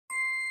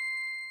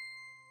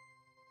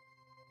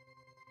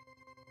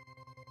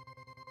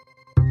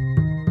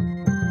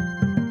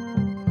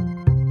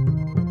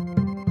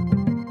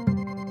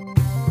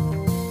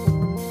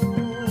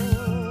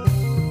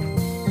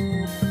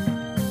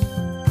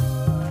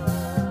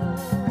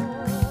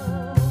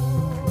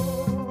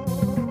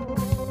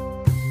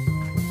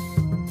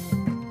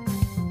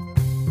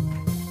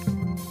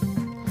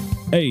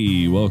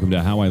Hey, welcome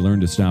to How I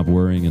Learned to Stop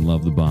Worrying and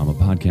Love the Bomb, a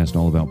podcast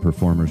all about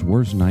performers'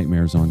 worst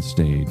nightmares on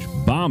stage,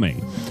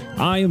 bombing.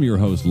 I am your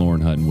host,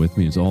 Lauren Hutton. With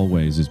me, as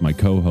always, is my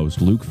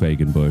co-host, Luke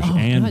Fagenbush,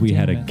 and we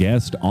had a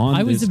guest on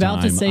I was this about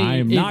time. to say I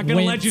am not going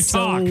to let you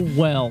talk. So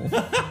well.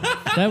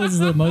 That was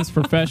the most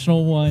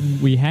professional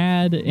one we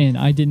had, and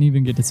I didn't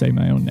even get to say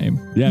my own name.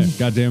 Yeah,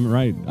 goddamn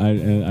right.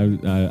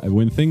 I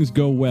when things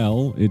go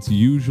well, it's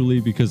usually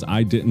because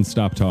I didn't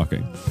stop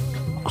talking.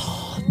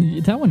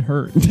 That one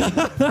hurt.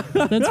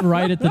 That's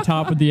right at the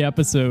top of the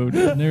episode.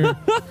 And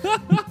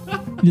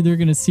they're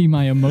going to see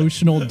my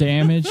emotional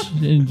damage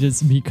and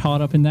just be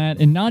caught up in that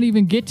and not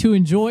even get to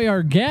enjoy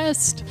our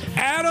guest.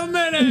 Adam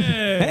Minute!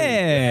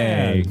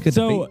 Hey! Yeah.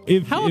 So,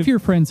 How have your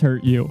friends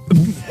hurt you?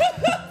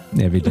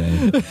 Every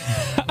day.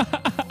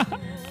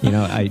 You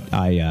know, I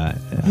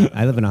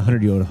live in a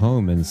 100-year-old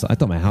home, and so I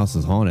thought my house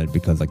was haunted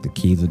because like the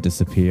keys would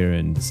disappear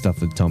and stuff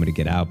would tell me to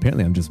get out.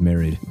 Apparently, I'm just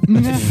married.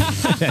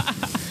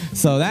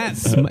 So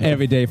that's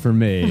every day for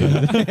me.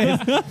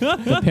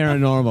 The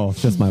paranormal,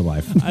 just my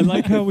wife. I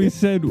like how we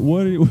said,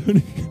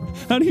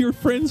 how do your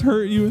friends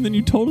hurt you? And then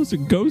you told us a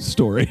ghost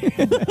story.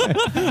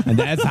 And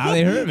that's how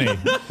they hurt me.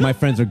 My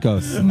friends are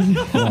ghosts,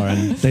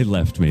 Lauren. They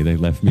left me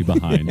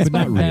behind. But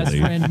My not best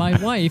really. friend, my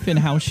wife, and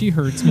how she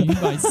hurts me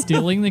by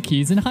stealing the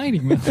keys and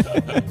hiding them.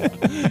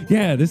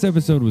 Yeah, this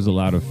episode was a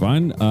lot of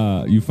fun.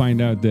 You find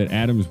out that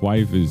Adam's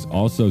wife is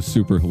also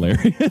super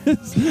hilarious.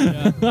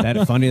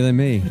 That funnier than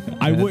me.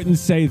 I wouldn't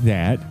say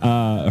that.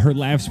 Her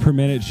laughs per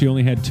minute, she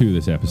only had 2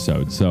 this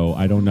episode, so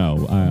I don't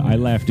know. I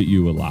laughed at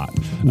you a lot.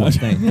 Well,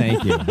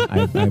 thank you.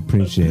 I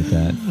appreciate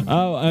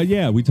that.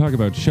 Yeah, we talk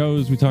about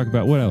shows. We talk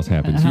about what else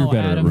happens. You're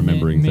better at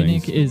remembering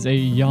Minnick things. is a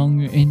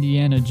young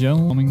Indiana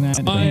Jones.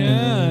 That Oh,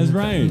 yeah, that's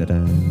right.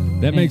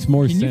 That makes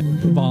more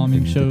sense.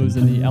 Bombing shows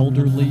in the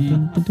elderly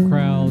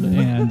crowd,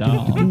 and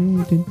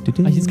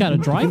he's got a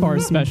Dry Bar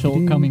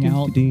special coming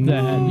out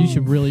that you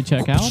should really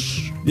check out.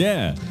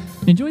 Yeah.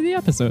 Enjoy the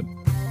episode.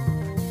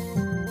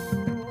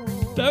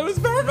 That was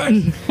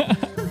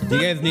perfect. Do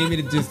you guys need me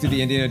to just do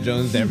the Indiana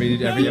Jones every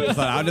episode?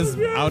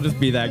 I'll just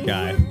be that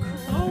guy.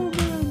 Oh,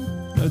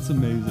 man. That's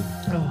amazing.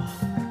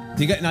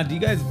 Do you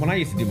guys, when I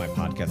used to do my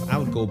podcast, I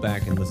would go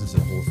back and listen to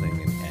the whole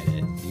thing and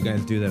edit. Do you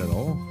guys do that at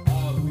all?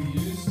 We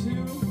used to.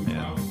 We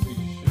Yeah. probably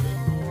should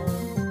more.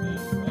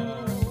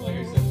 But, like I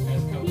said, the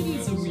past couple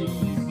episodes.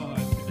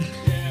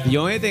 The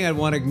only thing I'd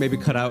want to maybe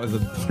cut out is the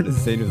part of the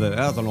scene was that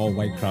was an all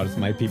white crowd. It's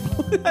my people.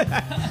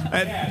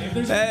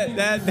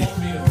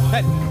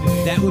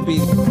 That would be.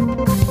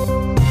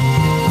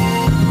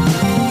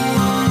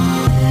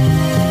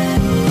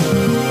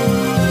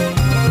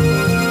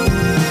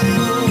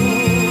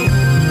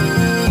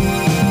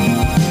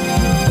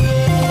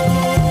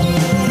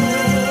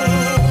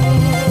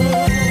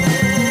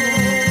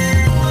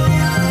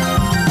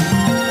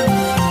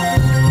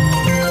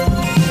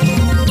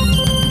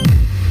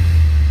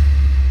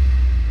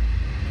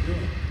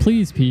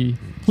 Please pee,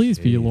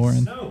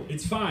 Lauren. No,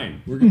 it's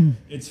fine. We're good.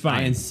 It's fine.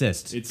 I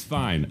insist. It's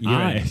fine.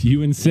 You're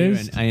You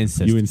insist? I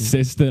insist. You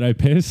insist that I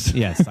piss?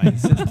 Yes, I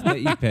insist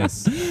that you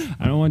piss.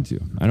 I don't want to.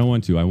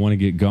 I want to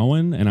get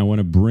going, and I want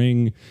to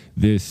bring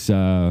this,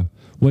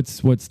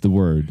 what's the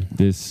word?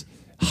 This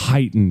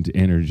heightened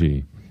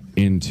energy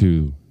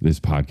into this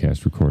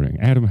podcast recording.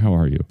 Adam, how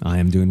are you? I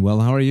am doing well.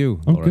 How are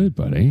you? I'm Lauren? good,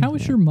 buddy. How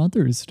was your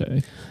Mother's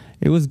Day?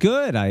 It was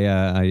good.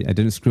 I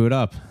didn't screw it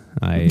up.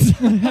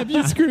 Have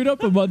you screwed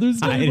up a Mother's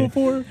Day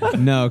before?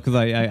 No, because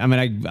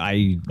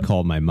I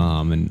called my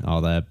mom and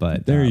all that,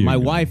 but There you my go.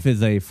 wife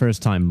is a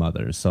first-time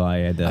mother, so I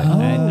had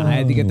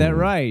to get that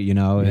right. You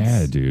know,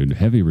 Yeah, dude.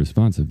 Heavy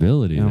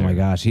responsibility. Oh there. my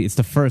gosh, it's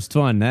the first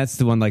one. That's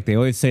the one. Like they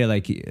always say,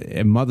 like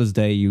at Mother's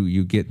Day,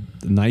 you get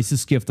the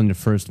nicest gift on your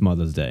first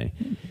Mother's Day.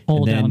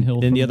 All and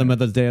downhill Then from the other there.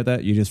 Mother's Day of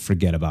that, you just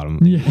forget about them.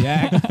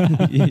 Yeah.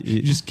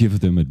 You just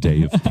give them a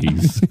day of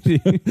peace.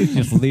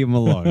 Just leave them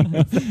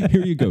alone.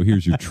 Here you go.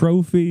 Here's your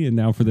trophy. And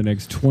now for the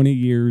next 20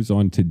 years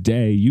on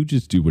today, you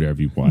just do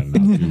whatever you want. And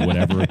I'll do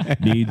whatever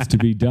needs to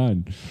be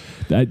done.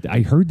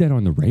 I heard that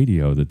on the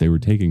radio that they were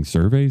taking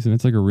surveys, and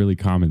it's like a really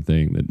common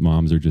thing that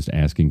moms are just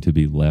asking to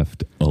be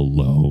left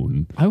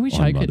alone. I wish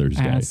on I could Mother's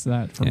Day. ask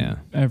that from Yeah.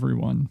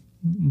 everyone.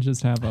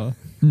 Just have a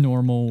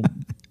normal,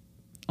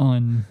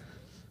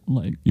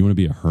 You want to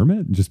be a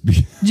hermit?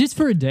 just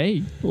for a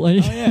day.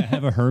 Like,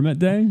 have a hermit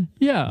day?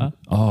 yeah.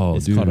 Oh,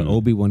 It's dude. called an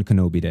Obi-Wan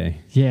Kenobi Day.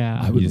 Yeah.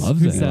 I would love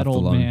Who's that. that Left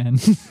old alone. man?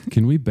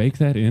 Can we bake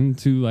that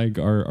into like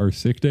our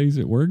sick days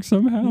at work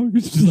somehow?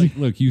 It's just like,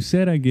 look, you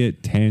said I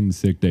get 10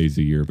 sick days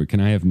a year, but can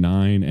I have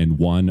 9 and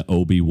 1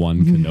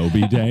 Obi-Wan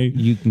Kenobi day?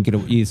 You can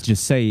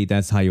just say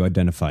that's how you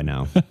identify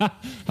now. I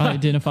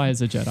identify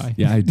as a Jedi.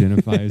 Yeah, I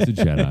identify as a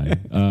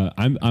Jedi.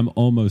 I'm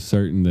almost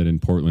certain that in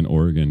Portland,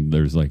 Oregon,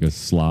 there's like a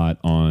slot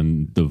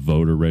on the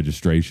voter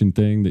registration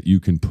thing that you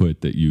can put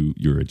that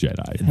you're a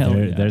Jedi. Hell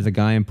yeah. There's a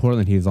guy in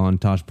Portland. He's on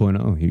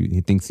Tosh.0. He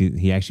thinks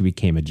he actually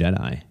became a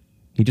Jedi.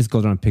 He just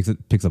goes around, picks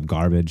up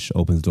garbage,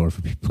 opens door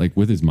for people. Like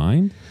with his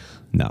mind?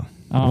 No.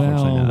 Oh.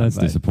 Unfortunately Well, not, that's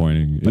but-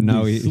 disappointing. but It'd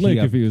no, be he slick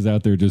got- if he was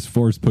out there just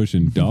force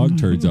pushing dog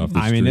turds off the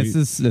I street. mean,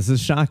 this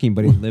is shocking,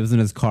 but he lives in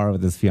his car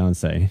with his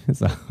fiance.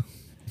 So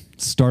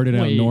Started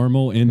out Wait.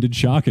 normal, ended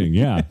shocking.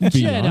 Yeah,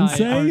 Jedi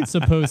Beyonce. aren't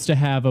supposed to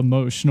have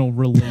emotional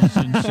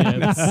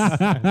relationships.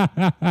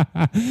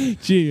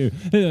 Gee,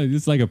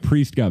 it's like a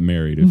priest got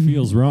married. It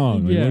feels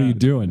wrong. Like, Yeah. what are you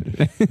doing?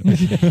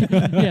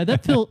 Yeah,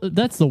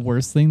 that's the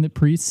worst thing that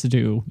priests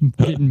do,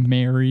 getting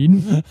married.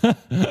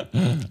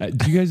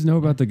 Do you guys know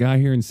about the guy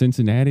here in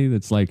Cincinnati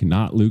that's like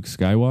not Luke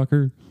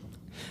Skywalker?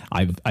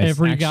 I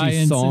Every guy actually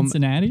in saw him-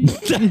 Cincinnati.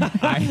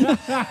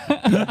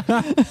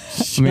 I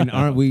mean,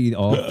 aren't we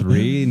all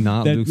three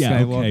not Luke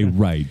Skywalker? okay,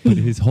 right. But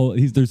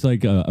there's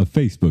like a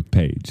Facebook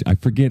page. I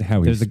forget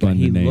how There's he a guy. spun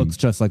He the name. looks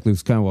just like Luke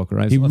Skywalker.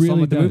 Right? He I saw him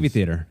really at the movie does.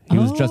 theater. He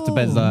was dressed up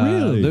as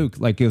really? Luke,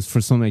 like it was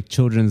for some like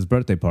children's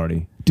birthday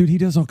party. Dude, he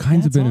does all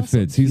kinds of That's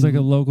benefits. awesome. He's like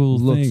a local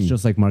Looks thing.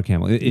 just like Mark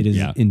Hamill. It is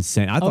Yeah.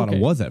 insane. I thought Okay.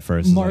 it was at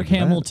first. Mark Like,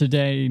 Hamill that-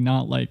 today,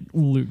 not like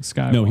Luke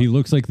Skywalker. No, he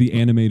looks like the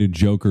animated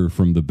Joker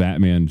from the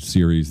Batman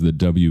series that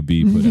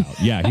WB put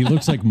out. Yeah, he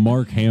looks like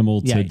Mark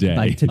Hamill Yeah, today.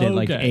 like today,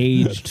 like Okay.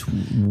 aged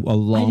I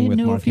along didn't with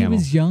know Mark if he Hamill.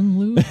 was young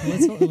Luke.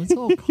 Let's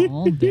all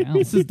calm down.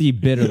 This is the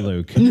bitter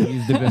Luke.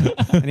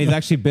 And he's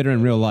actually bitter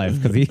in real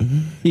life because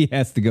he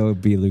has to go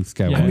be Luke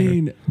Skywalker. Yeah. I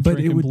mean, but it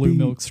Drinking would blue be.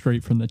 milk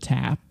straight from the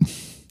tap.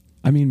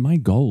 I mean, my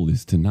goal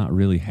is to not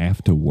really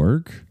have to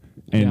work.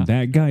 And Yeah.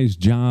 that guy's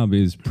job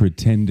is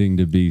pretending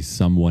to be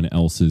someone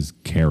else's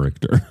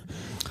character.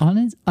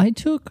 Honest, I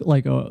took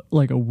like a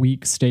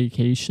week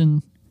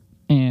staycation,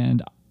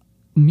 and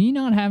me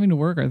not having to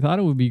work, I thought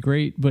it would be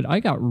great, but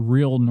I got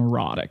real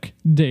neurotic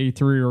day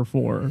 3 or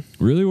 4.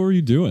 Really, what were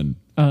you doing?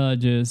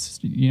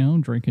 Just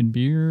drinking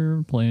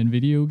beer, playing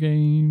video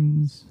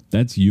games.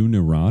 That's you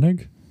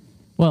neurotic?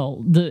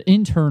 Well, the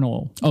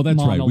internal. Oh, that's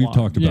right. We've monologue.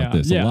 talked about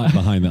this a lot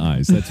behind the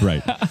eyes. That's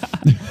right.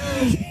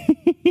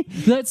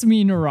 That's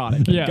me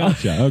neurotic. Yeah.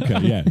 Gotcha. Okay.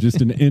 Yeah.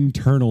 Just an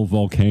internal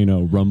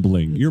volcano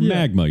rumbling. You're Yeah.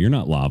 magma. You're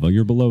not lava.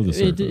 You're below the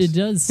It surface.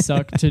 does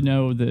suck to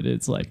know that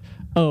it's like,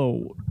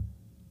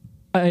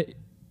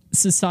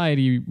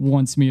 society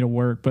wants me to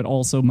work, but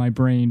also my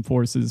brain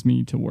forces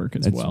me to work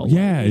as well.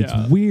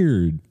 It's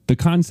weird. The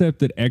concept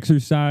that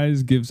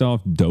exercise gives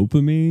off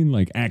dopamine,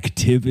 like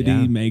activity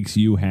Yeah. makes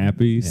you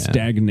happy,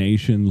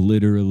 stagnation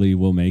literally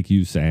will make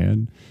you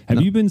sad.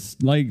 Have you been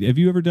have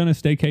you ever done a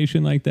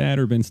staycation like that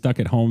or been stuck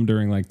at home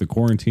during like the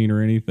quarantine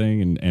or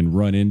anything and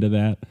run into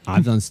that?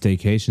 I've done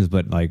staycations,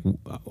 but like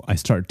I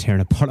started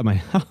tearing apart my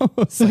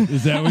house.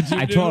 Is that what you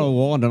I do? tore a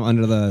wall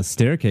under the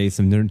staircase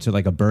and turned into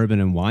like a bourbon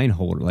and wine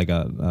holder, like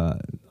a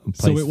place.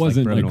 So it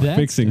wasn't bourbon like and wine.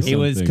 fixing That's-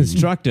 something. It was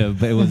constructive,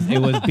 but it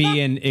was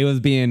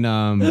being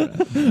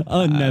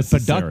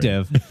unnecessary.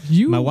 productive.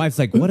 You- My wife's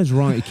like, "What is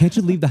wrong? Can't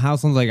you leave the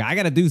house?" I was like, "I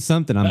got to do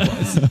something."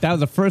 That was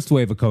the first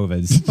wave of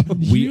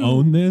COVID. We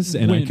own this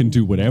and I went- can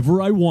do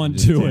whatever I want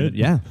to it.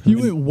 Yeah. You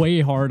went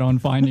way hard on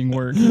finding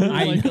work. You were,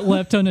 like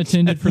left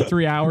unattended for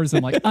 3 hours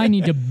and like, I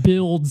need to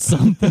build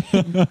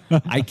something.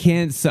 I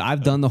can't. So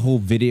I've done the whole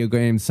video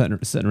game sitting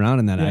around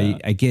in that. Yeah.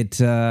 I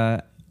get.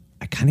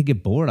 I kind of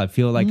get bored. I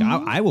feel like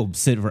I will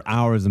sit for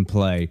hours and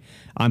play.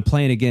 I'm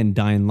playing again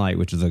Dying Light,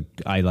 which is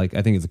I think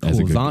it's a That's cool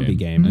a good zombie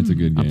game. game. That's a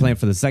good I'm game. playing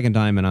for the second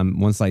time, and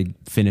once I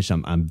finish,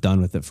 I'm done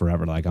with it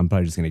forever. Like I'm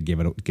probably just gonna give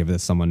it to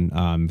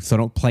someone. So I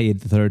don't play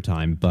it the third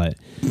time, but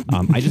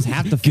I just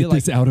have to feel Get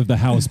like this out of the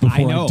house before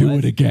I, know, do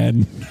it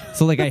again.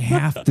 so like I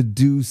have to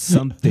do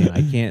something.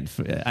 I can't.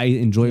 I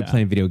enjoy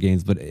playing video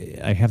games, but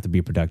I have to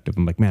be productive.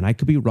 I'm like, man, I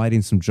could be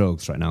writing some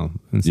jokes right now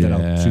instead.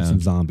 I'll shoot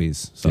some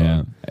zombies. So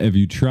Yeah. Have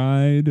you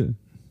tried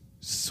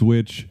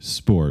Switch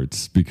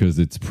Sports? Because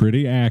it's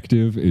pretty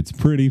active, it's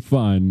pretty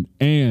fun,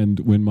 and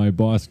when my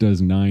boss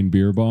does 9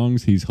 beer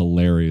bongs, he's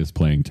hilarious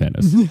playing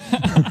tennis.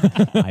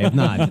 I have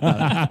not.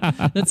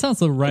 That sounds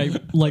the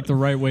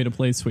right way to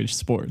play Switch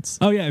Sports.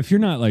 Oh yeah, if you're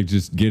not like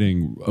just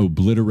getting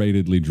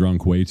obliteratedly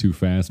drunk way too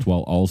fast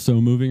while also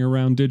moving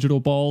around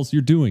digital balls,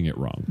 you're doing it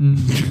wrong.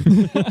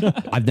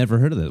 I've never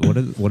heard of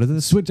it. What is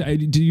this? Switch.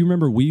 Do you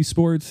remember Wii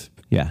Sports?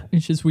 Yeah.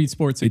 It's just Wii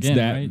Sports It's again,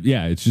 that. right?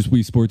 Yeah, it's just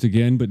Wii Sports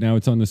again, but now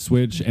it's on the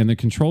Switch, and the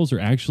controls are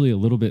actually a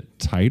little bit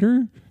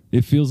tighter.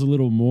 It feels a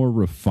little more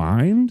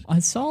refined. I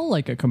saw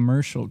like a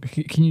commercial.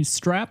 Can you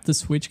strap the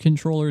Switch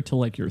controller to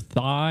like your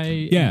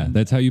thigh? Yeah,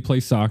 that's how you play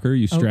soccer.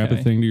 You strap a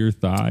Okay. thing to your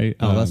thigh.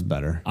 Oh, that's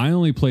better. I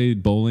only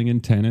played bowling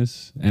and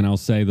tennis, and I'll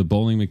say the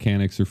bowling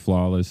mechanics are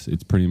flawless.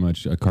 It's pretty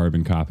much a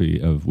carbon copy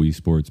of Wii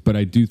Sports, but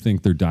I do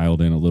think they're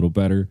dialed in a little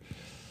better.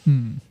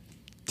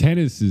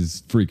 Tennis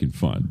is freaking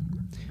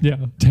fun. Yeah.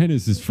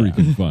 Tennis is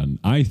freaking fun.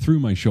 I threw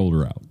my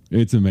shoulder out.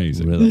 It's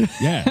amazing. Really?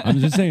 Yeah. I'm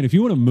just saying, if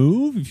you want to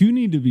move, if you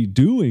need to be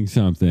doing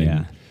something,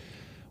 Yeah.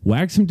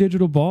 whack some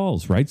digital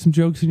balls. Write some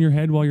jokes in your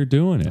head while you're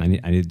doing it. I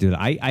need to do that.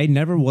 I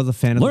never was a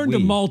fan of Learn the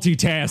to Wii.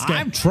 multitask.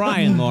 I'm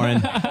trying,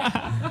 Lauren.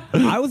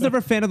 I was never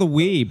a fan of the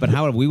Wii,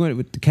 but we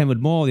went to Kenwood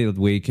Mall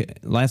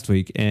last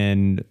week,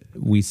 and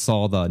we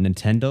saw the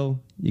Nintendo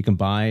you can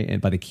buy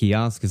and by the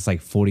kiosk. It's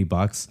like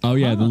 $40. Oh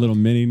yeah, the little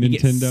mini You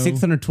get Nintendo.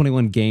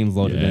 621 games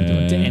loaded into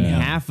it, Yeah. and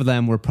Damn. half of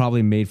them were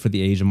probably made for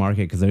the Asian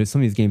market because there's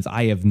some of these games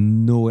I've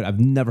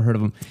never heard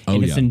of them,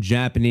 and it's yeah. in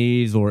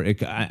Japanese or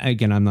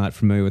again I'm not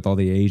familiar with all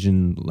the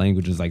Asian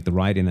languages like the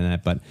writing and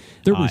that, but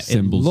There were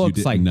symbols It you looks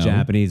didn't like know.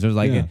 Japanese. There's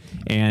like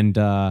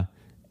Yeah.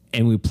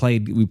 and we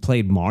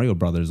played Mario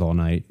Brothers all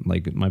night.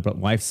 Like my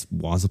wife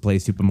wants to play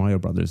Super Mario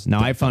Brothers.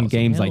 Now I found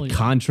games Hell like yeah.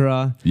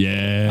 Contra.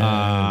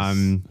 Yeah.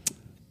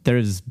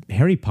 There's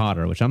Harry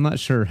Potter, which I'm not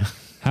sure.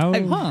 How?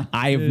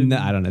 I don't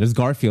know. There's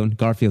Garfield.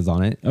 Garfield's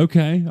on it.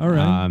 Okay, all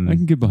right. I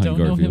can get behind Don't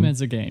know Garfield. him as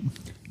a game.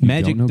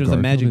 Magic. don't know There's a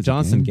Garfield Magic as a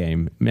Johnson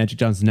game. Magic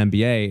Johnson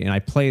NBA, and I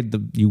played the.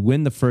 You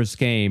win the first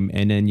game,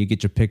 and then you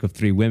get your pick of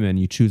 3 women.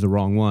 You choose the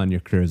wrong one, your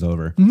career's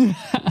over.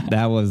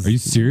 That was. Are you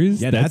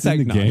serious? Yeah, that's that's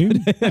in the like-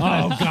 game.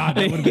 Oh god,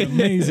 that would have been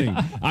amazing.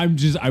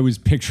 I was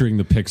picturing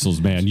the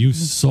pixels, man. You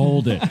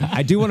sold it.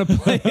 I do want to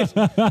play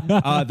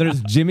it.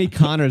 There's Jimmy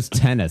Connors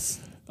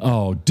tennis.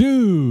 Oh,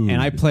 dude.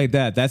 And I played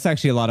that. That's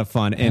actually a lot of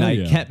fun. And Hell I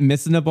yeah. kept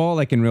missing the ball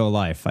like in real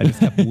life. I just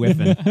kept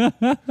whiffing.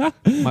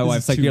 My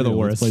wife's like, Too "You're the real.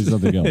 worst." Let's play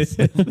something else.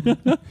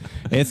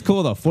 It's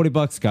cool though.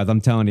 $40, guys.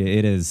 I'm telling you,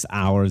 it is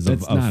hours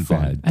That's of not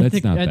fun. bad.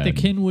 That's not at bad. the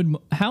Kenwood,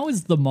 how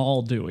is the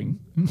mall doing?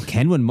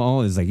 Kenwood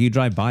Mall is like you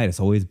drive by it, it's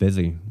always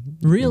busy.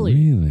 Really?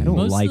 Really? I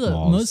don't like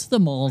malls. Most of the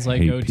malls I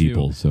hate go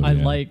people, to, so I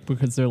yeah. like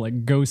because they're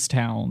like ghost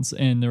towns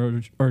and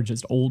there are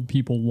just old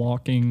people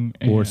walking.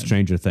 Or and-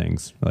 Stranger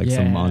Things, like Yeah.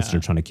 some monster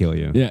trying to kill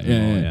you.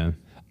 Yeah.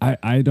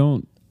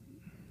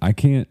 I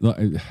can't.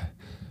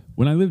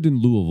 When I lived in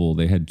Louisville,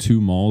 they had 2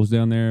 malls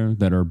down there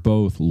that are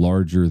both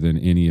larger than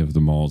any of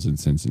the malls in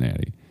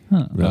Cincinnati.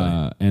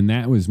 Really? And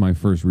that was my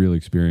first real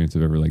experience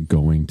of ever like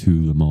going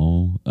to the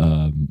mall.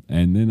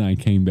 And then I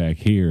came back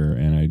here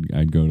and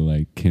I'd go to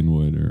like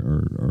Kenwood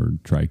or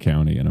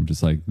Tri-County and I'm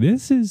just like,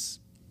 this is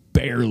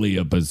barely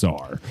a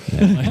bazaar.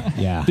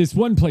 Yeah. This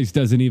one place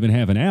doesn't even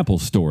have an Apple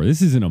store.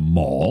 This isn't a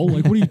mall.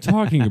 Like, what are you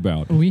talking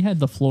about? We had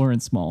the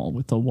Florence Mall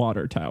with the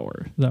water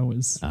tower. That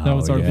was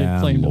our yeah.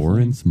 big claim to fame.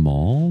 Lawrence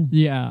Mall?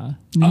 Yeah,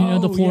 you know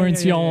the Oh,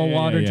 Florence yeah, Y'all yeah,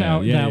 water yeah,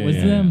 tower. yeah, that yeah, was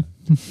yeah. them.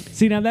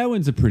 See, now that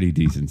one's a pretty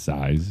decent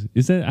size.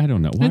 Is that? I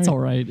don't know. Why? It's all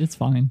right. It's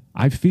fine.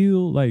 I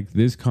feel like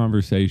this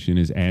conversation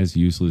is as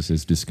useless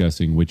as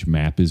discussing which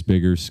map is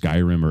bigger,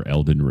 Skyrim or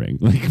Elden Ring.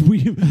 Like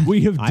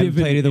we have I haven't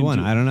played either into- one.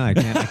 I don't know. I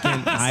can't.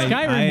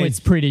 Skyrim was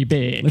pretty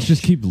big. Let's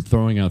just keep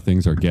throwing out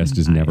things our guest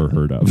has never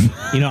heard of.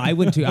 You know, I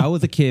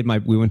was a kid.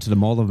 We went to the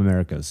Mall of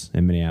Americas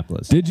in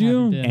Minneapolis. Did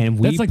you? Yeah. And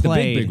we That's like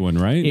played, the big one,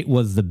 right? It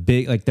was the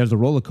big, like there's a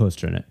roller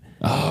coaster in it.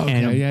 Oh, okay.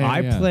 And Yeah,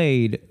 I yeah.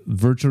 played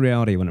virtual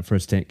reality when it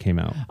first came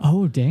out.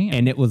 Oh damn!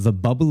 And it was a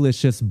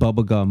bubblicious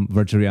bubblegum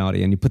virtual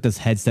reality. And you put this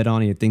headset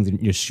on and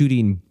you're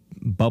shooting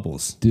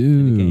bubbles.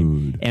 in the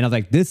game. Dude. And I was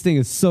like, this thing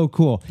is so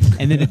cool.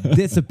 And then it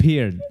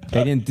disappeared.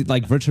 They didn't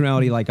like virtual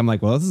reality. Like, I'm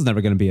like, well, this is never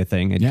going to be a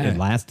thing. It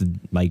lasted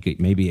like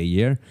maybe a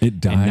year.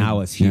 It died. And now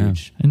it's Yeah.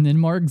 huge. And then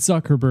Mark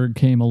Zuckerberg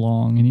came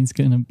along, and he's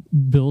gonna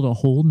build a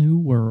whole new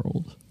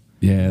world.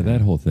 Yeah, that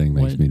whole thing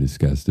makes What- me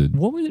disgusted.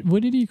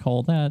 What did he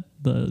call that?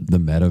 The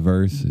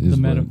Metaverse is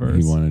what metaverse.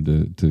 he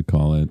wanted to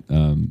call it.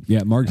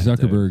 Mark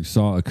Zuckerberg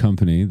saw a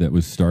company that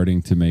was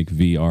starting to make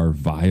VR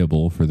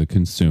viable for the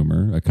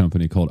consumer, a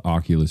company called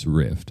Oculus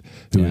Rift,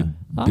 who had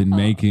been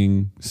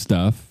making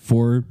stuff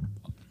for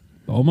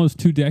almost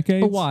 2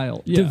 decades. A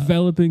while, yeah.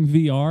 Developing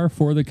VR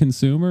for the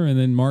consumer. And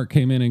then Mark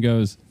came in and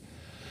goes,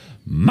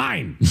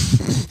 mine.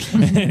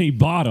 And he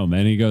bought them.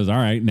 And he goes, all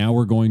right, now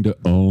we're going to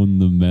own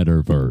the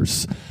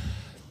metaverse.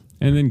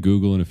 And then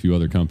Google and a few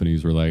other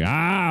companies were like,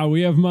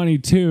 we have money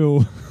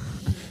too.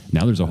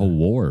 Now there's a whole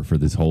war for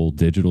this whole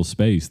digital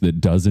space that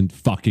doesn't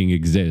fucking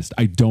exist.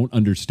 I don't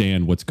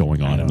understand what's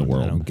going on in the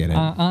world. I don't get it.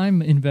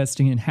 I'm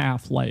investing in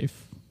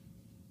Half-Life.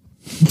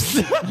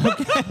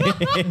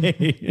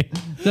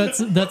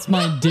 That's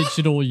my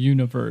digital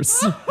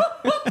universe.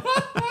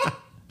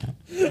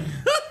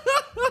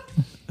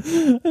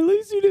 At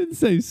least you didn't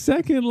say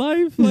Second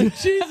Life. Like,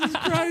 Jesus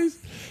Christ.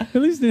 At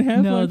least in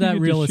Half-Life No, you that get to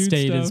real shoot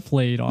estate stuff. is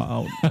played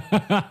out.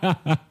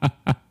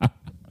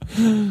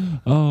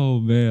 Oh,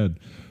 man.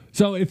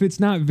 So if it's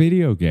not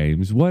video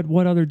games, what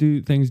other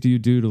things do you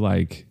do to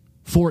like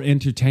for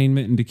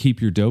entertainment and to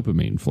keep your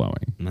dopamine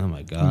flowing? Oh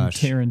my gosh.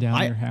 Tearing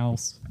down your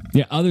house.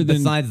 Yeah, other than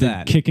Besides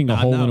that, kicking a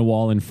hole no. in a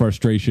wall in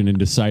frustration and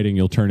deciding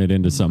you'll turn it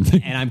into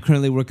something. And I'm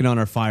currently working on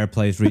our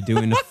fireplace,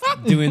 doing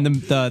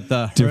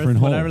the Different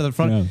earth, whatever hole. the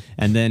front, Yeah.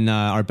 and then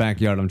our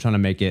backyard. I'm trying to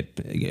make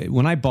it.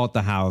 When I bought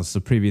the house,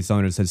 the previous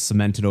owners had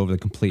cemented over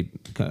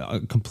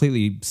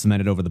completely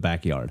cemented over the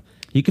backyard.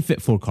 You could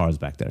fit 4 cars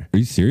back there. Are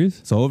you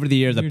serious? So over the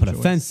years, I Your put a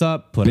choice. fence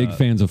up. Big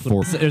fans of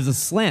 4. There's a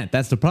slant.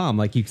 That's the problem.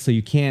 Like you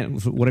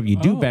can't. Whatever you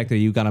do back there,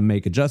 you got to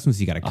make adjustments.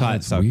 You got to cut.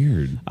 That's so,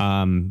 weird.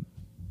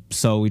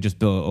 So we just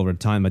built over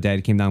time. My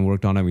dad came down,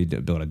 worked on it. We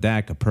built a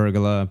deck, a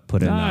pergola,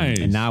 put in, Nice.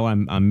 and now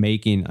I'm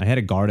making. I had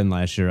a garden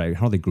last year. I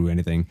hardly grew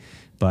anything,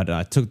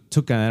 but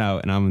took that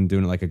out, and I'm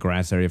doing like a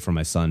grass area for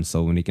my son,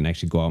 so when he can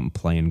actually go out and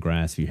play in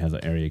grass, if he has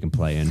an area he can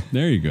play in.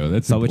 There you go.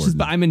 That's So which is, important.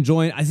 but I'm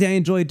enjoying. I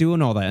enjoy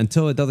doing all that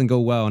until it doesn't go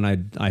well,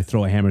 and I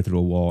throw a hammer through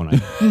a wall,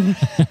 and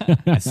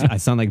I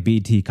sound like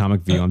BT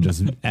Comic View. I'm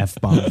just f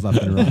bombs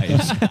left and right.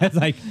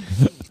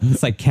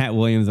 It's like Cat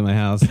Williams in my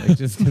house. Like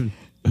just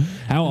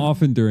How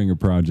often during a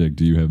project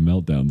do you have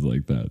meltdowns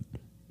like that?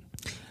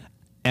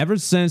 ever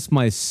since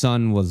my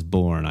son was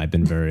born,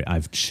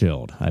 I've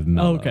chilled. I've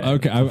mellowed.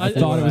 Okay, I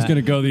thought it was going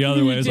to go the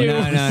other way. I was like, No,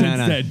 ever no, since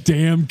no. that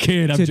damn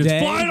kid, I'm just Today-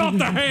 flying off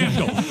the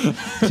handle.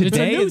 It's a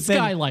Today new has been-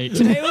 skylight.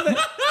 Today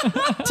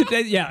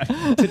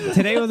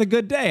was a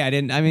good day.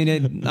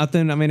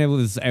 It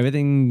was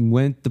everything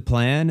went to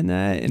plan and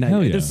that. And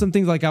Hell yeah. there's some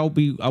things like I'll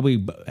be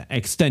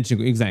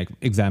extension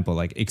example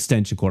like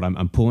extension cord.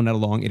 I'm pulling that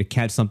along. It'll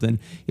catch something.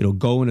 It'll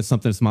go into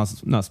something it's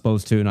not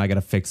supposed to, and I got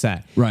to fix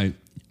that. Right.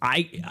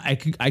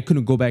 I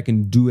couldn't go back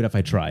and do it if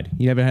I tried.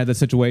 You ever had that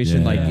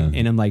situation? Yeah. Like,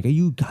 and I'm like, are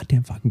you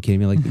goddamn fucking kidding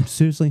me? Like,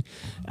 seriously?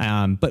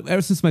 But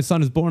ever since my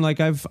son is born,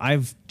 like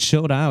I've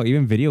chilled out.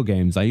 Even video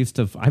games.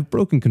 I've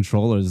broken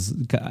controllers.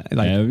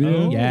 Like, Have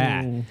you?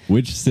 Yeah.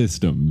 Which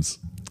systems?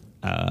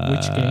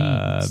 Which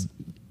games?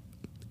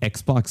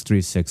 Xbox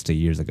 360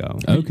 years ago.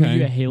 Okay. Are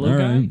you a Halo All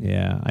guy? right.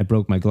 Yeah, I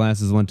broke my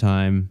glasses one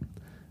time.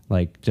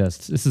 Like,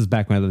 this is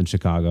back when I lived in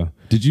Chicago.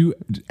 Did you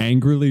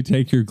angrily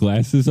take your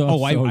glasses off?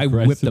 Oh, I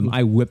whipped them.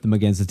 I whipped them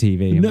against the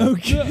TV. I'm No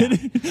like,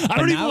 kidding. I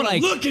don't even now, want to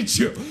like- look at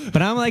you.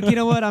 But I'm like, you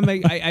know what? I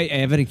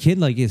have a kid.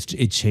 Like,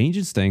 it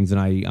changes things,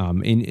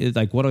 and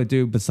like, what do I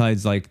do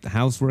besides like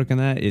housework and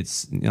that?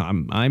 It's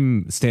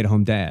I'm a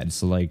stay-at-home dad,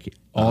 so like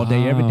all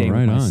day, every day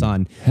right with my on.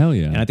 son. Hell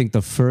yeah. And I think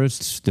the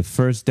first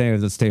day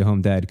of the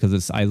stay-at-home dad,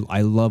 because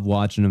I love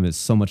watching him. It's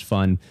so much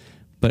fun.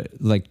 But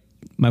like,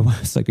 my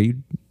wife's like, "Are you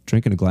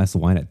drinking a glass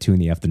of wine at 2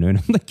 p.m?"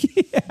 I'm like,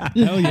 "Yeah,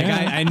 Hell yeah.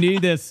 Like, I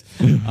need this."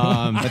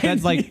 But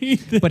that's like,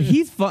 but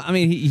he's fun. I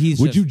mean, he's.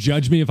 Would just, you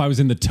judge me if I was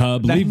in the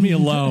tub? Leave me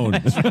alone.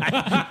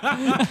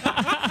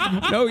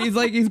 No,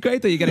 he's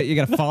great though. You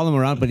gotta follow him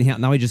around, but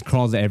now he just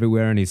crawls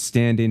everywhere, and he's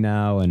standing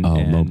now. And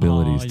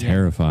Mobility is Oh, yeah.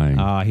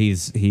 terrifying.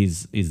 he's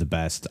the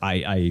best.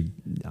 I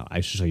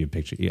should show you a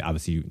picture.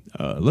 Obviously,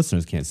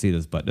 listeners can't see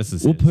this, but this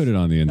is. We'll put it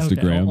on the Okay,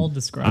 Instagram. I'll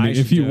describe I mean, it.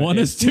 if you do it. want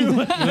us to,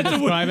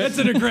 that's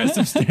an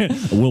aggressive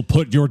stance. We'll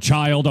put your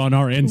child on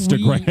our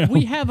Instagram.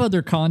 We have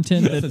other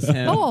content is that.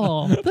 him.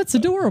 Oh, that's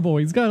adorable.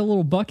 He's got a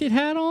little bucket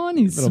hat on.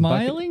 He's Little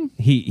bucket. smiling.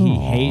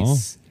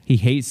 He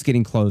hates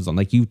getting clothes on.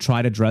 Like, you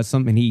try to dress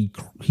him, and he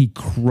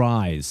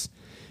cries.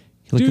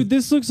 Like, Dude,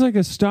 this looks like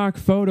a stock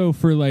photo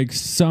for like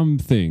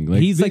something. Like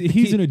he's like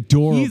he's an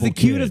adorable. He's the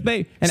cutest kid.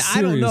 baby, and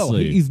I don't know.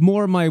 Seriously. He's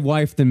more my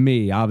wife than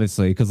me,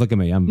 obviously. Because look at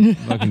me, I'm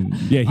fucking.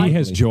 Yeah, he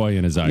has joy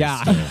in his eyes.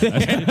 Yeah,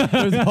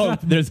 there's hope.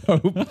 There's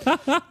hope.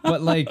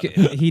 But like,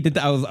 he did.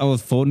 I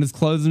was folding his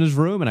clothes in his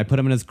room, and I put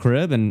him in his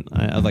crib, and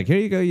I was like, "Here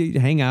you go. You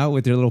hang out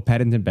with your little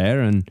Paddington Bear."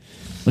 And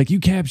Like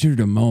you captured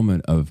a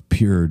moment of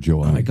pure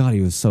joy. oh my god,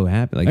 he was so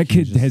happy. Like, That he kid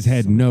was just has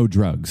had no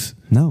drugs.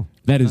 no.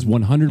 That is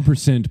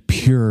 100%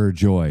 pure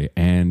joy,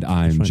 and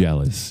I'm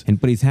jealous.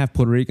 But he's half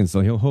Puerto Rican,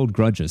 so he'll hold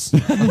grudges.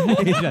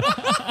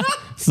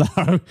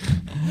 Sorry.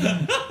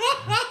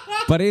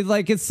 But it's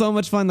like, it's so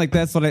much fun. Like,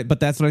 that's what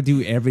I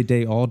do every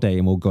day, all day.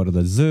 And we'll go to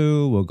the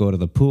zoo, we'll go to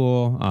the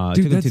pool,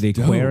 Dude, to the that's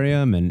dope.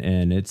 aquarium,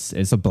 and it's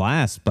a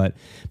blast. But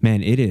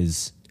man,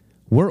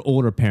 we're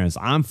older parents.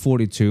 I'm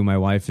 42. My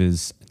wife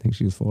is, I think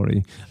she's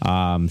 40.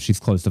 She's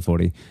close to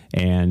 40.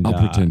 And I'll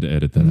pretend to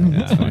edit that out.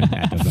 that's fine.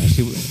 Yeah, it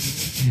doesn't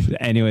matter.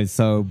 Anyway,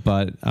 so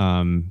but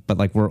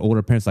like, we're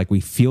older parents, like, we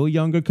feel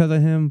younger because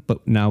of him,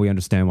 but now we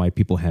understand why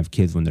people have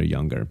kids when they're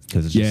younger,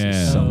 because it's just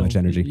Yeah. so much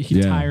energy. He's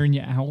Yeah. tiring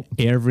you out.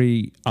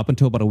 Up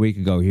until about a week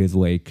ago,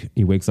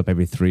 he wakes up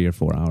every 3 or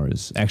 4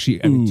 hours.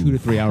 Actually, every 2 to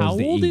 3 hours. How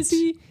to old eat. is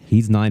he?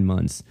 He's 9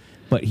 months,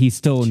 but he's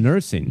still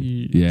nursing.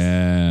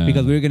 Yeah.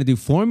 Because we were going to do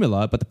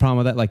formula, but the problem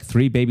with that, like,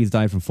 3 babies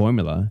died from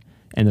formula,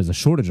 and there's a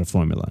shortage of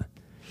formula.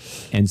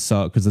 And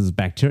so, because there's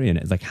bacteria in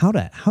it, it's like, how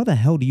the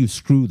hell do you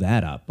screw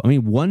that up? I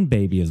mean, 1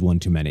 baby is one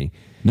too many.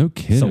 No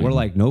kidding. So we're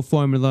like, no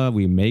formula.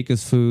 We make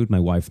his food. My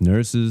wife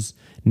nurses.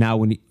 Now,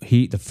 when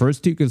the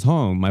first 2 was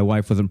home, my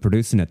wife wasn't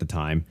producing at the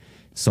time,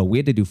 so we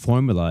had to do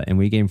formula, and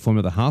we gave him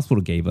formula the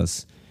hospital gave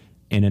us.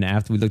 And then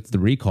after we looked at the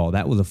recall,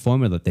 that was a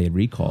formula that they had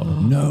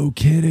recalled. no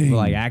kidding. We're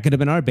like, that could have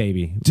been our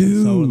baby.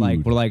 Dude. So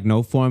we're like,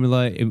 no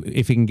formula.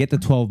 If he can get to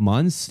 12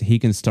 months, he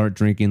can start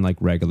drinking like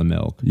regular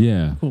milk.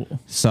 yeah. Cool.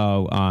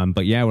 So,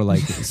 but yeah, we're like,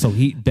 so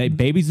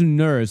babies who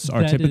nurse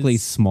are That typically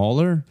is-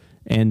 smaller,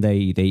 and they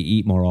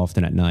eat more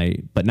often at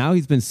night. But now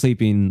he's been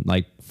sleeping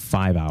like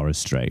 5 hours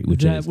straight,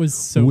 which That is was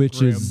so which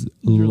grim. is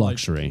You're like,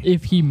 luxury.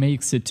 if he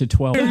makes it to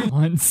 12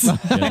 months. Yeah,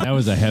 that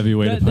was a heavy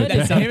way to put that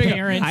is that. a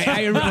parent. Let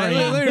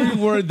me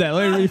reword that.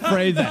 Let me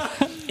rephrase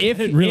that. if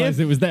I didn't realize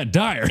it was that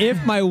dire.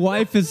 if my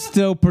wife is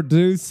still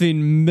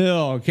producing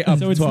milk up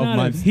so to it's 12 not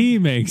months, if he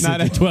makes it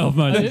to 12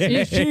 months.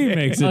 If- She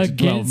makes it to 12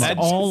 Against months.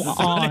 all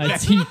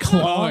odds, he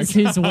claws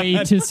his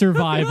way to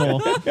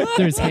survival.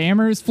 There's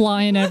hammers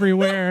flying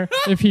everywhere.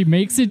 If he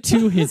makes it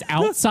to his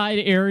outside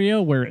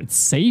area where it's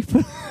safe,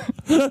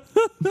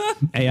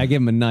 hey, I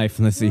give him a knife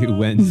and let's see who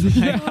wins.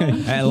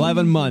 At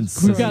 11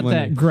 months. we've got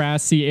that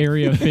grassy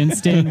area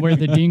fenced in where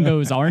the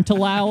dingoes aren't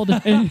allowed.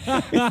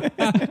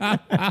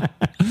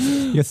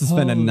 He has to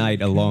spend a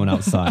night alone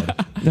outside.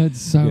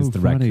 That's so Against the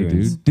funny,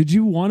 raccoons. dude. Did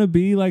you want to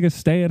be like a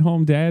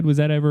stay-at-home dad? Was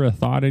that ever a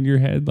thought in your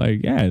head?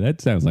 Like, yeah,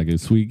 that sounds like a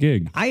sweet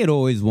gig. I had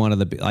always wanted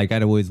to be like,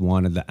 I'd always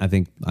wanted that. I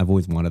think I've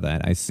always wanted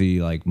that. I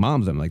see like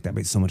moms, I'm like, that'd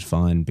be so much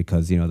fun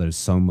because, you know, there's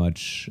so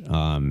much,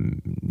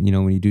 you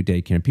know, when you do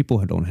daycare,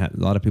 a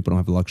lot of people don't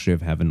have the luxury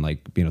of having like,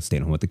 you know,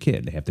 staying home with the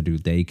kid. They have to do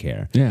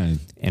daycare. Yeah.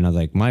 And I was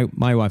like, my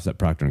wife's at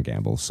Procter &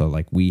 Gamble. So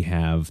like we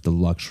have the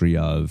luxury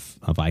of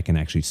I can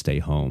actually stay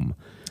home.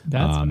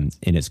 That's nice.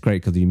 And it's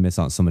great because you miss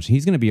out so much.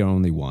 He's going to be our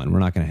only one. We're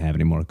not going to have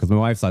any more because my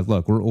wife's like,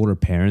 look, we're older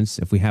parents.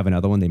 If we have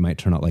another one, they might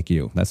turn out like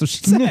you. That's what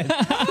she said.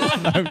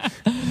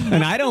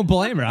 And I don't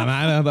blame her.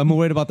 I'm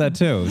worried about that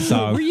too.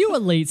 So Were you a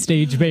late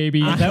stage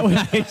baby? That was,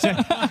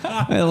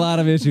 I had a lot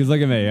of issues. Look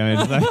at me. I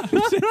mean,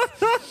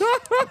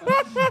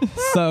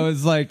 so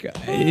it's like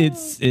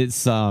it's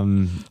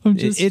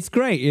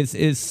great.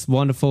 It's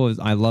wonderful.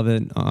 I love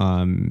it.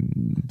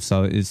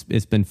 So it's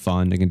been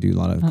fun. I can do a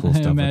lot of cool I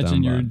stuff. imagine with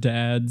them, your but-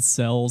 dad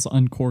sells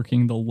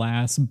uncorking the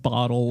last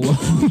bottle.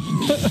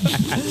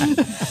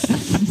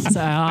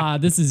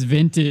 This is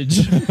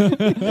vintage.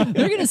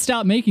 They're gonna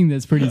stop making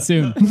this pretty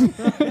soon.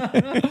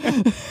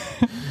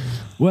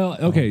 Well,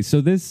 okay,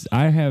 so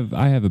I have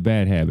a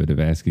bad habit of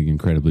asking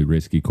incredibly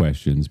risky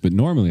questions, but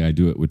normally I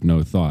do it with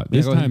no thought.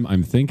 This go ahead. time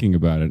I'm thinking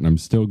about it and I'm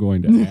still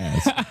going to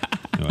ask.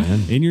 Go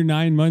ahead. In your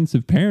 9 months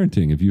of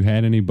parenting, have you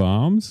had any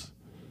bombs?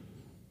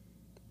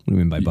 What do you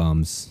mean by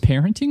bombs?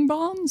 Parenting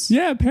bombs?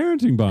 Yeah,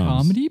 parenting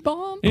bombs. Comedy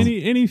bombs?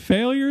 Any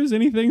failures?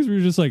 Any things where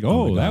you're just like,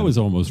 oh, that was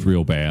almost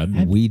real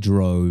bad? We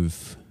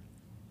drove.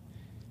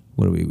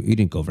 We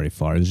didn't go very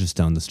far. It was just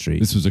down the street.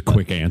 This was a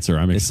quick answer.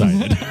 I'm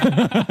excited.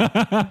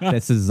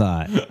 This is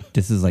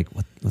like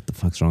what the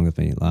fuck's wrong with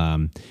me?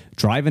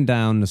 Driving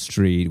down the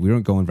street, we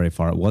weren't going very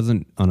far. It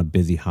wasn't on a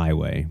busy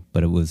highway,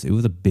 but it was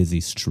a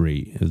busy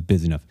street. It was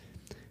busy enough.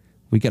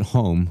 We get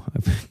home.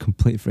 I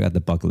completely forgot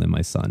to buckle in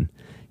my son.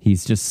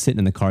 He's just sitting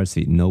in the car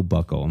seat, no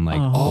buckle. I'm like,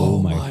 oh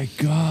my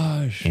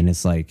gosh. and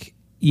it's like,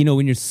 you know,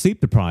 when you're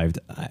sleep deprived,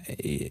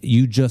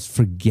 you just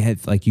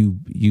forget, like you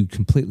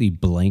completely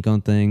blank on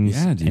things.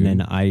 Yeah, dude. And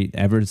then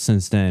ever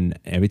since then,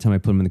 every time I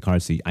put him in the car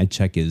seat, I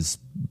check his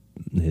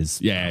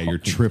You're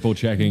triple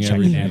checking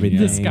checking everything.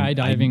 The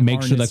skydiving I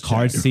make sure the harness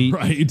car check. seat,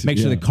 Right, make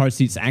sure yeah. the car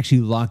seat's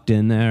actually locked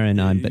in there, and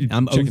I'm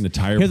checking the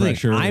tire here's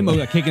pressure. I'm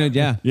kicking it,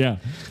 yeah. Yeah.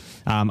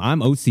 I'm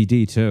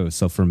OCD too,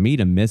 so for me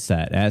to miss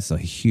that's a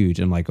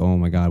huge. I'm like, oh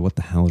my god, what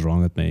the hell is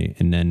wrong with me?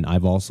 And then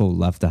I've also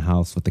left the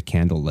house with the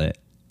candle lit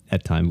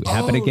at time. It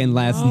happened again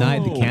last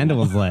night. The candle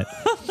was lit.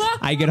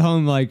 I get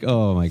home like,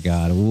 oh my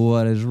god,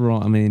 what is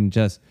wrong? I mean,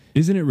 just.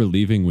 Isn't it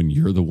relieving when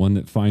you're the one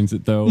that finds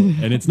it though?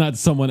 And it's not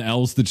someone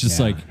else that's just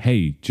Yeah. like,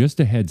 hey,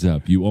 just a heads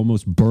up, you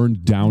almost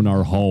burned down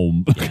our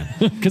home.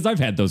 Because I've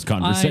had those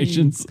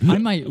conversations. I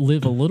might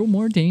live a little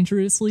more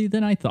dangerously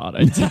than I thought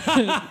I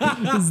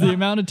did. Is the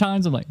amount of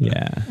times I'm like,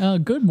 Yeah.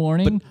 good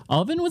morning.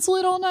 Oven was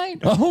lit all night.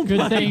 Oh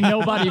Good thing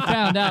nobody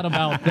found out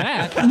about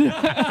that.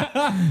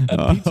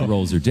 Pizza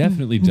rolls are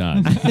definitely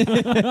done.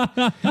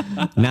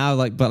 Now,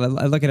 like, but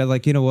I look at it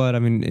like, you know what? I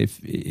mean, if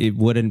it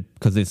wouldn't,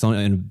 because it's on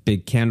in a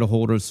big candle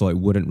holder, so it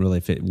wouldn't really,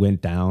 if it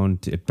went down,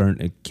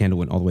 candle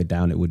went all the way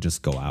down, it would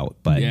just go out.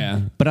 But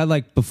Yeah. but I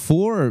like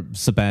before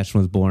Sebastian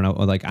was born,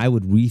 I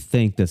would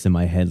rethink this in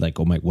my head, like,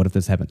 oh my, what if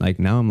this happened? Like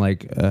now I'm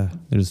like,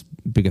 there's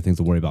bigger things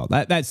to worry about.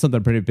 That's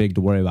something pretty big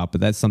to worry about,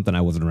 but that's something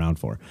I wasn't around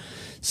for.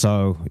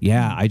 So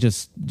yeah, I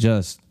just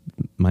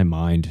my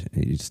mind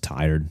is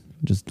tired.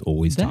 Just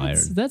always tired.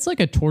 That's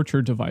like a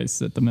torture device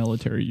that the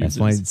military uses. That's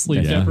why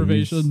Sleep that's why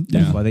deprivation.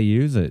 That's why they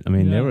use it. I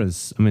mean, Yeah.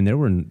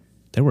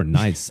 there were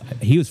nights.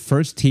 He was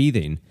first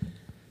teething.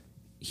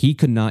 You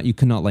could not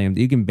lay him.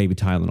 You give him baby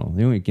Tylenol.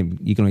 You can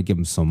only give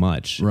him so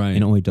much, Right. And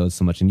it only does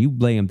so much. And you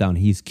lay him down,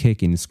 he's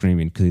kicking and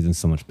screaming because he's in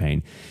so much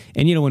pain.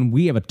 And you know, when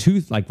we have a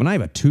tooth, like when I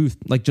have a tooth,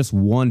 like just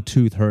one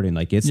tooth hurting,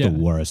 like it's Yeah. the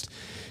worst.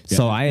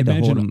 So I had to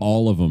hold Imagine him.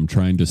 all of them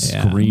trying to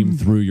scream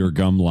through your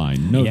gum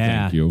line. No,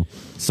 thank you.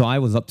 So I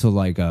was up till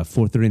like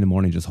 4:30 in the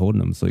morning just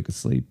holding him so he could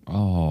sleep.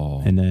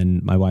 Oh, And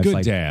then my wife's Good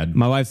like, dad.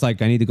 My wife's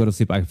like, I need to go to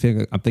sleep. I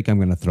think I'm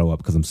gonna throw up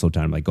because I'm so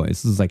tired. I'm like, go.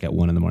 This is like at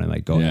 1 a.m.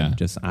 Like, go Yeah. ahead.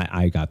 Just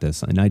I got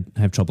this, and I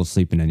have trouble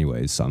sleeping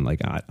anyways. So I'm like,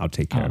 I'll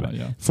take care of it.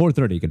 Yeah.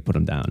 4:30 you could put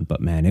him down,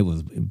 but man, it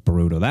was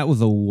brutal. That was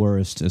the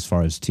worst as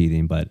far as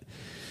teething. But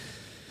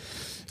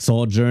it's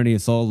all journey.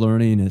 It's all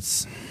learning.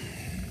 It's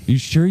You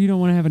sure you don't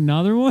want to have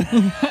another one?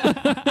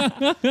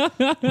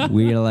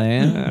 We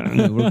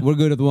land. We're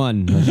good at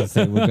one. Let's just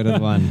say we're good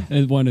at one.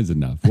 One is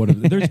enough.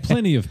 There's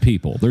plenty of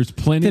people. There's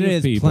plenty There of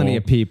is people. plenty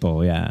of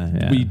people.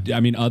 Yeah. I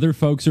mean, other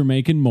folks are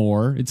making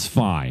more. It's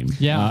fine.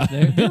 Yeah,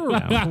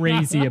 they're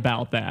crazy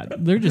about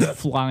that. They're just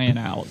flying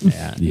out.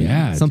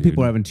 Yeah. Some dude.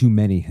 people are having too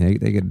many.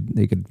 They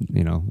could,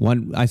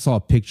 one. I saw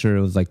a picture.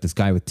 It was like this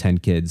guy with 10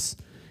 kids,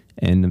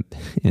 and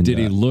Did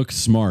he look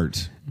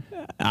smart?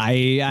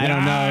 I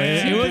don't know.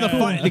 It was a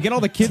fun to get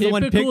all the kids in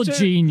one Typical picture.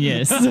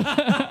 genius.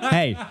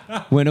 Hey,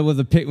 when it was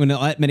when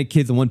that many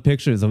kids in one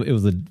picture, it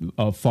was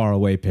a far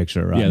away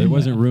picture, right? Yeah, there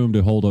wasn't room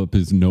to hold up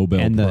his Nobel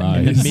And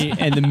Prize.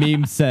 the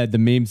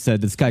meme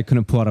said this guy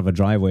couldn't pull out of a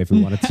driveway if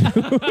he wanted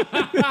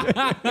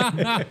to.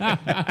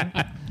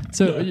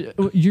 So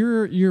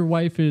your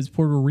wife is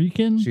Puerto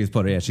Rican? She's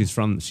Puerto. Yeah, she's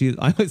from.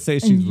 I would say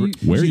she's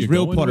Where are she's you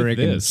real going Puerto with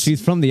Rican. this? She's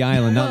from the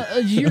island.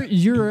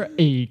 You're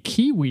a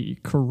Kiwi,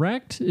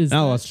 correct?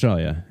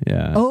 Australia.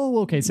 Yeah. Oh,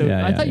 okay. So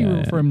Yeah, I thought you were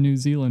yeah. from New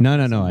Zealand.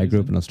 No. I grew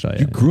up in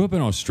Australia. You grew up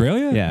in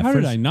Australia? Yeah, How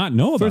did first- I not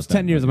know about First that?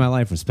 10 years of my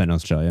life were spent in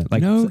Australia.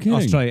 Like No kidding.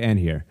 Australia and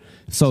here.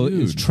 So it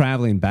was Dude.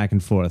 traveling back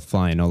and forth,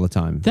 flying all the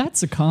time.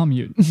 That's a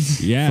commute.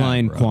 Yeah.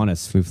 Flying bro.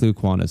 Qantas. We flew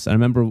Qantas. I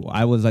remember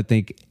I was, I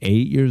think,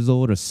 8 years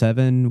old or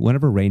 7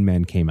 whenever Rain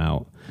Man came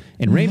out.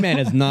 And Rain Man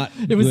is not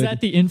It was good.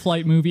 at the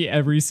in-flight movie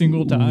every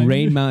single time.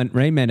 Rain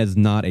Man is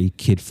not a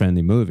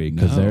kid-friendly movie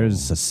because No.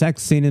 there's a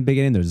sex scene in the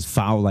beginning. There's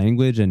foul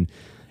language, and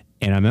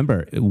I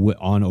remember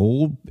on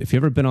old. If you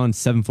ever been on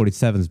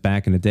 747s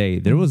back in the day,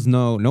 there was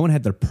no one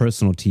had their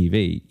personal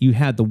TV. You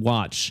had to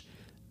watch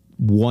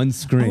one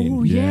screen.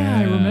 Oh yeah,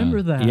 I Yeah.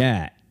 remember that.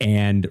 Yeah,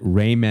 and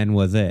Rain Man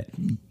was it,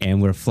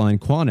 and we're flying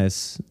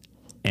Qantas,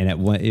 and at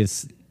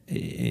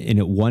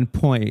one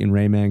point, and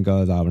Rain Man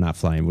goes, "Oh, we're not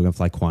flying. We're gonna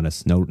fly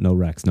Qantas. No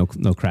wrecks, no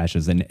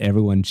crashes," and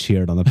everyone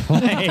cheered on the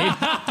plane.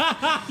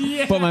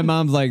 But my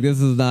mom's like, "This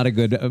is not a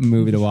good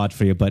movie to watch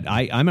for you." But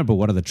I remember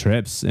one of the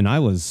trips, and I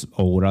was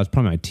older. I was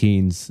probably my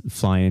teens,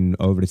 flying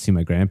over to see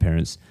my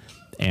grandparents,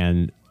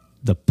 and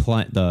the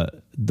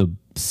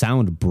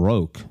sound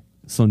broke,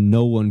 so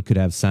no one could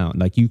have sound.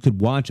 Like you could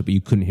watch it, but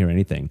you couldn't hear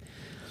anything.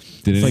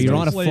 Did So it you're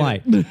on a Later.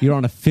 flight. You're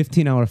on a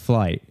 15-hour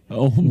flight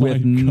Oh my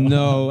with God.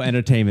 no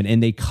entertainment,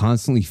 and they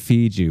constantly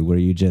feed you where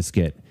you just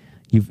get.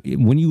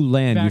 When you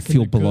land, Back you in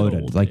feel the good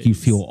bloated, old like you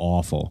days. feel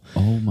awful.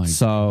 Oh my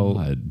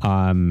God!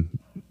 God.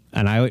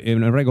 And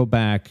whenever I go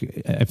back,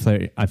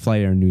 I fly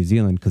Air New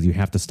Zealand because you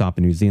have to stop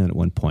in New Zealand at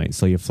one point.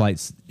 So your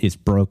flights is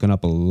broken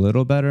up a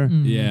little better.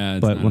 Yeah.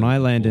 it's But not when a I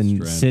land full in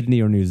stretch.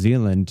 Sydney or New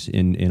Zealand,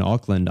 in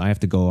Auckland, I have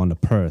to go on to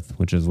Perth,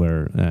 which is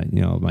where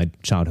my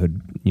childhood,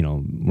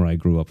 where I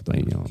grew up.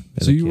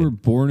 As So a you kid. were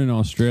born in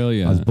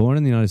Australia. I was born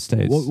in the United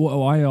States.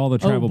 Why all the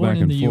travel born back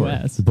in and the forth?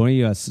 US. Born in the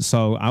U.S.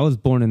 So I was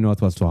born in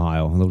Northwest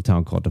Ohio, a little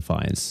town called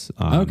Defiance.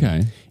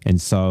 Okay. And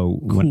so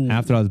Cool.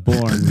 after I was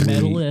born,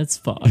 Metal as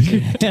fuck.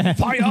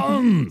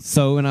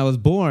 so when I was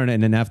born,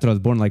 and then after I was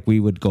born, like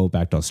we would go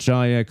back to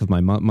Australia because my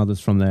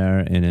mother's from there,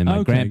 and then my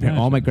Okay, grandparents,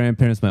 all gotcha. my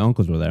grandparents, my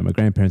uncles were there. My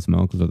grandparents and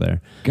my uncles were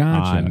there.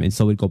 Gotcha. And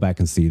so we'd go back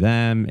and see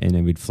them, and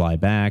then we'd fly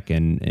back,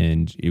 and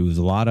it was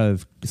a lot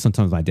of.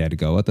 Sometimes my dad would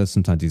go with us.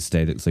 Sometimes he'd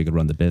stay so he could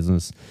run the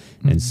business,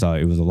 and so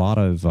it was a lot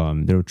of.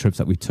 There were trips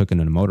that we took in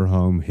a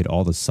motorhome, hit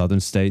all the southern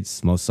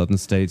states, most southern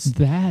states.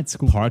 That's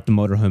cool. Parked the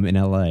motorhome in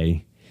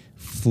L.A.,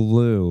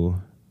 flew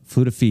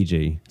to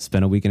Fiji,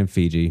 spent a weekend in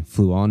Fiji,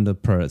 flew on to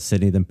Perth,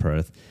 Sydney, then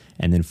Perth,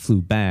 and then flew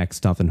back,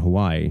 stopped in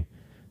Hawaii,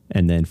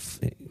 and then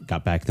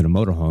got back to the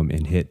motorhome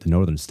and hit the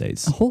northern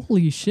states.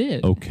 Holy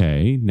shit.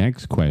 Okay.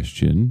 Next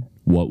question.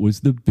 What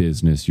was the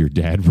business your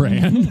dad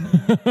ran?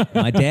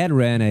 My dad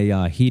ran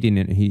a heating,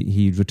 and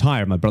he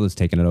retired. My brother's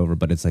taking it over,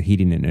 but it's a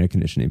heating and air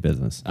conditioning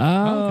business.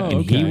 Oh,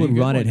 And he would Good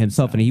run one. it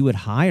himself, and he would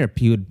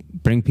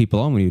bring people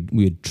on when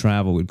we would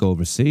travel, we'd go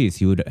overseas.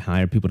 He would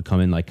hire people to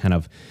come in, like kind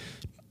of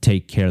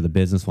take care of the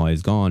business while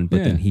he's gone.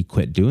 But then Yeah. he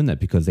quit doing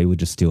that because they would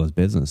just steal his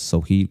business.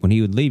 So when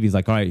he would leave, he's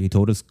like, all right, he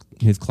told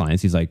his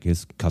clients, he's like,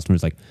 his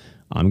customers, like,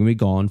 I'm going to be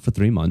gone for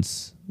 3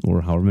 months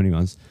or however many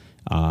months.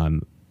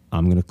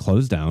 I'm going to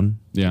close down.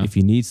 Yeah. If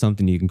you need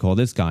something, you can call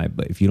this guy.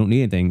 But if you don't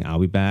need anything, I'll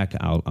be back.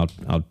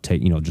 I'll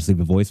take, just leave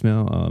a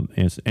voicemail,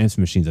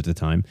 answer machines at the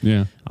time.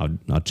 Yeah.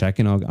 I'll check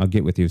and I'll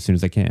get with you as soon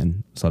as I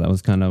can. So that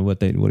was kind of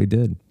what he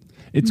did.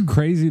 It's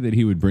crazy that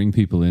he would bring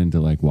people in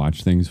to like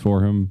watch things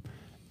for him,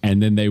 and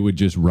then they would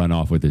just run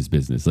off with his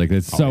business. Like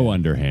that's so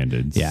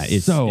underhanded. Yeah,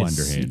 it's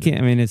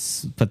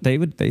underhanded. But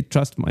they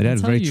trust. My dad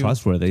is very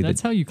trustworthy. That's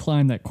how you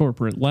climb that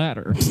corporate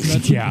ladder.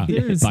 That's, Yeah,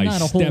 there's by not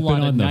a whole stepping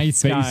lot on of the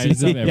nice faces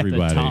guys of at the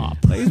everybody. top.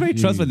 He's very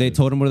trustworthy. They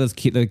told him where the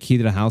key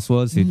to the house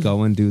was. He'd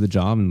go and do the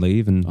job and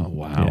leave. And Oh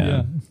wow.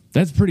 yeah.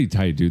 That's pretty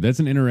tight, dude. That's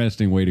an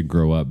interesting way to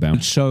grow up.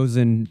 Bounce. Shows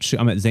I'm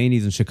at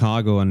Zany's in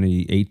Chicago on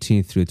the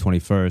 18th through the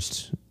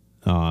 21st.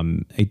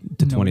 8th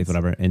to 20th,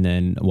 whatever. And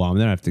then while I'm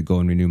there, I have to go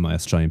and renew my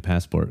Australian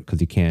passport because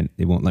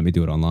they won't let me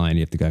do it online.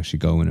 You have to actually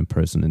go in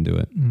person and do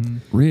it.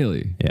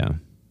 Really? Yeah.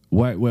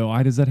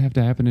 Why does that have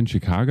to happen in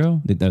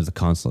Chicago? There's a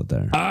consulate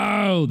there.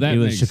 Oh, that it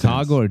was makes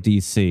Chicago sense. or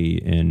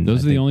DC, and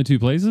Those are the only two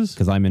places.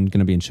 because I'm going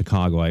to be in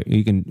Chicago.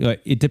 You can.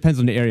 It depends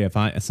on the area.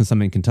 Since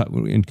I'm in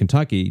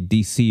Kentucky,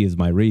 DC is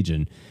my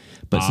region.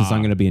 But since I'm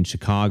going to be in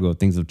Chicago,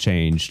 things have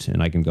changed,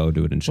 and I can go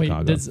do it in Chicago.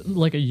 Wait, does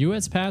like a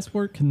U.S.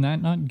 passport, can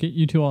that not get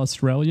you to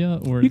Australia?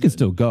 Or You can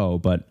still go,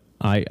 but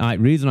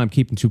reason I'm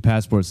keeping 2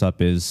 passports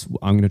up is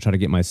I'm going to try to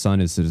get my son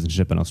his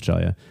citizenship in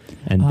Australia,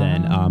 and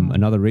then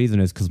another reason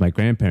is because my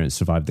grandparents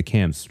survived the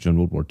camps during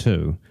World War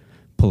II,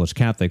 Polish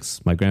Catholics.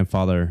 My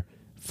grandfather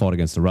fought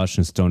against the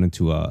Russians, thrown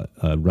into a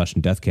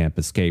Russian death camp,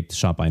 escaped,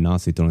 shot by a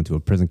Nazi, thrown into a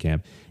prison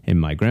camp, and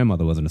my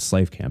grandmother was in a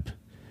slave camp,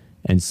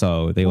 and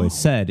so they always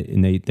said,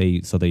 and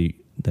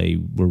they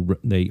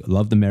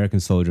loved American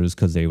soldiers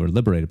because they were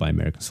liberated by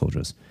American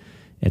soldiers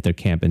at their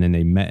camp, and then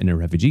they met in a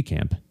refugee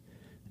camp.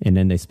 And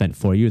then they spent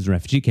 4 years in a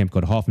refugee camp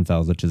called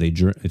Hoffenfels, which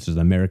is an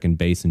American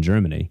base in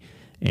Germany.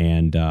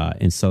 And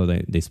so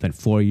they spent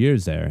 4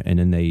 years there, and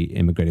then they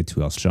immigrated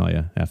to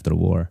Australia after the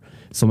war.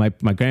 So my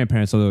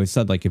grandparents always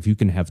said, like, if you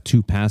can have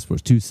 2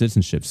 passports, 2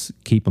 citizenships,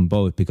 keep them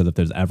both, because if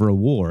there's ever a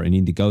war and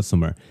you need to go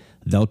somewhere,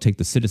 they'll take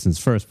the citizens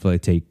first before they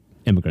take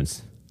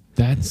immigrants.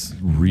 That's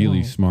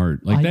really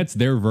smart. Like that's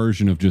their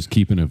version of just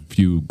keeping a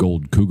few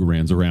gold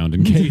Cougarans around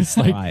in case.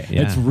 Like Right,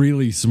 yeah. that's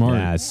really smart.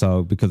 Yeah,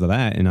 so because of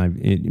that,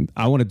 and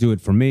I want to do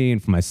it for me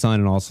and for my son,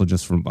 and also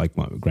just from like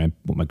what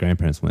my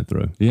grandparents went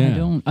through.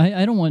 Yeah.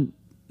 I don't want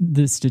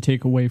this to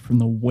take away from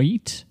the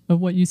weight of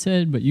what you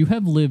said, but you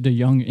have lived a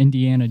young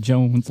Indiana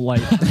Jones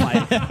life.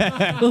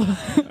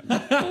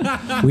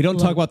 We don't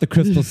talk about the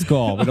Crystal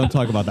Skull. We don't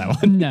talk about that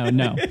one. No.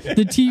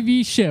 The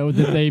TV show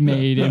that they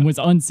made and was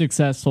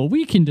unsuccessful,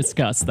 we can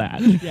discuss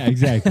that. Yeah,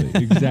 exactly.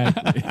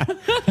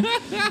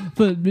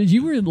 But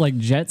you were like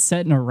jet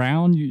setting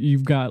around.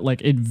 You've got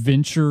like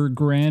adventure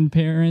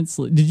grandparents.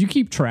 Did you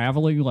keep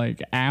traveling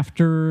like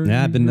after?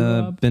 Yeah, I've you grew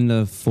up? been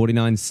to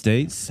 49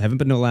 states. Haven't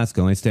been to Alaska.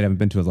 The only state I haven't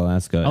been to is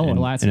Alaska. Oh, and,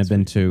 Alaska's and I've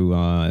been to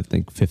I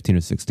think 15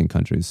 or 16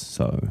 countries.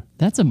 So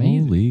That's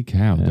amazing. Holy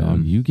cow,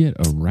 dog! You get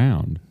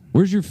around.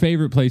 Where's your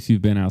favorite place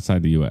you've been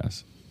outside the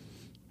U.S.?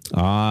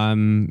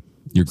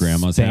 Your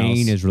grandma's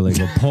Spain house. is really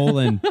good.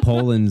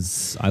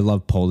 Poland's. I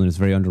love Poland. It's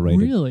very underrated.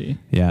 Really?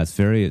 Yeah,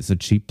 it's a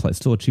cheap place.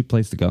 Still a cheap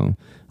place to go.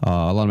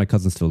 A lot of my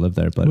cousins still live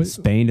there, but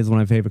Spain is one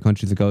of my favorite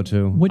countries to go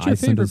to. What's your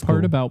Iceland favorite is part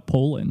cool. about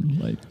Poland?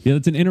 Like, Yeah,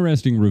 that's an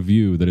interesting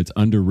review that it's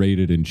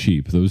underrated and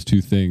cheap. Those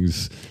two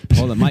things.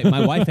 Poland.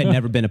 My wife had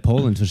never been to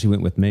Poland until she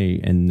went with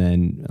me, and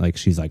then like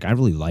she's like, I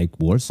really like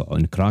Warsaw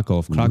and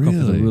Krakow. Krakow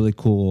is a Really? really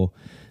cool.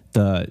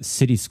 The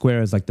city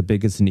square is like the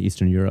biggest in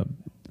Eastern Europe,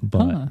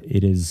 but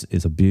it is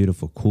a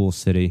beautiful, cool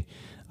city.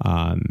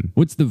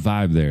 What's the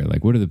vibe there?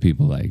 Like, what are the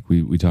people like?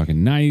 We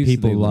talking nice?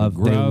 People They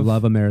gruff?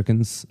 love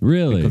Americans,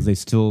 Really? because they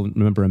still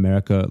remember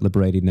America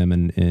liberating them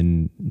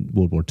in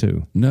World War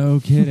II. No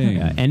kidding.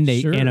 Yeah, and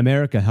Sure. and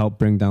America helped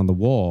bring down the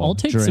wall. I'll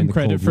take during some the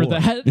credit Cold for War.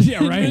 that.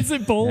 Yeah, right.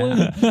 Visit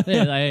Poland.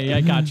 Yeah,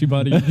 I got you,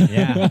 buddy.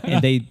 Yeah,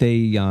 and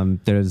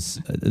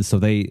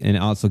and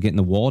also getting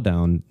the wall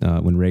down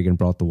when Reagan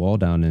brought the wall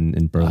down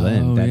in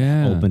Berlin. Oh, that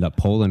yeah. opened up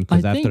Poland I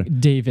because after think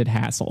David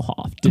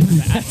Hasselhoff did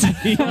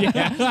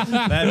that.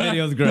 that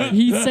video was great.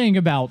 He sang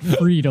about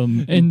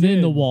freedom, and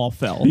then the wall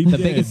fell.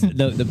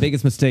 The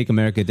biggest mistake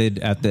America did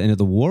at the end of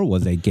the war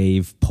was they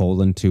gave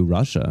Poland to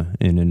Russia,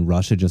 and then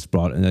Russia just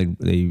brought.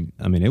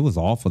 It was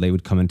awful. They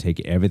would come and take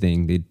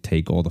everything. They'd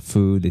take all the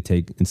food.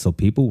 And so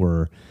people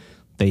were.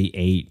 They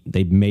ate.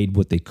 They made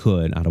what they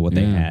could out of what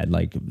they had.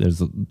 Like there's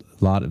a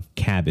lot of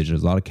cabbage.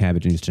 There's a lot of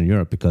cabbage in Eastern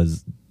Europe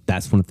because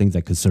that's one of the things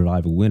that could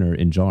survive a winter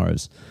in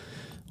jars.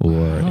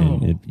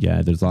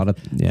 There's a lot of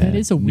That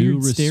is a New weird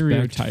respect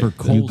stereotype. for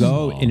coleslaw. You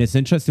go, and it's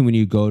interesting when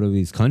you go to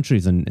these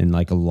countries, and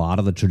like a lot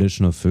of the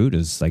traditional food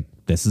is like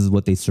this is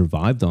what they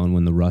survived on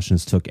when the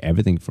Russians took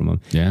everything from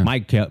them. Yeah.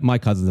 My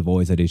cousins have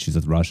always had issues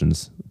with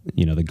Russians.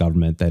 You know, the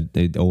government that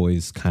they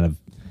always kind of.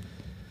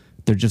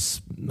 They're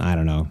just, I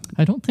don't know.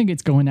 I don't think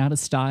it's going out of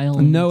style.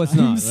 No, it's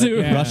not.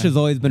 soon. Russia's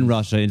always been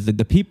Russia. It's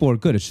the people are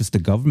good. It's just the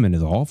government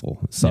is awful.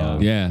 So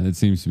Yeah, that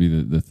seems to be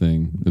the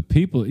thing. The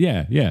people,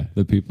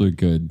 the people are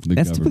good. The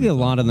that's typically a government-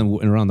 lot of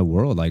them around the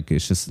world. Like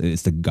it's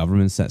the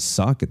governments that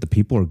suck. The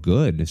people are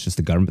good. It's just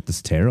the government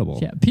that's terrible.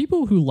 Yeah,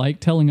 people who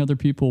like telling other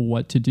people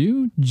what to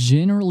do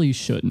generally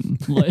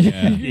shouldn't. Like,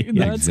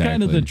 that's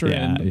kind of the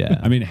trend. Yeah.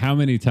 I mean, how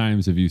many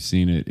times have you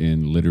seen it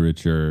in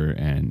literature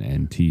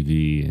and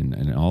TV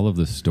and all of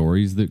the stories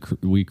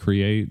that we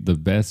create? The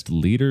best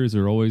leaders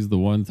are always the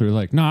ones that are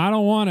like, no, I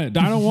don't want it.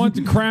 I don't want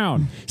the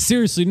crown.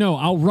 Seriously, no,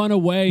 I'll run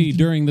away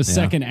during the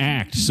second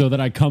act so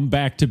that I come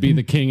back to be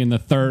the king in the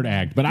third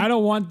act, but I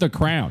don't want the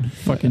crown.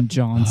 Fucking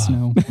Jon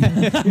Snow.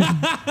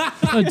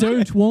 I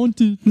don't want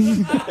it.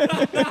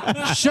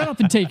 Shut up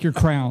and take your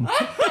crown.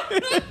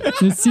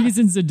 The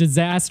season's a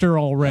disaster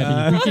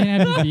already. We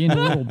can't have you being a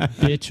little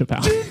bitch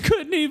about it.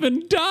 Couldn't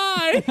even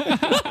die.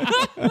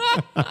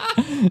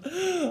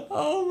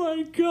 Oh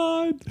my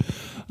god.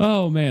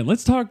 Oh man,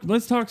 let's talk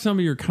some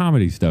of your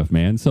comedy stuff,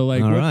 man. So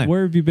like, All right.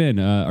 where have you been?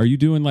 Are you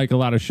doing like a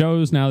lot of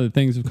shows now that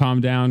things have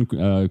calmed down,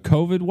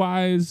 COVID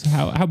wise?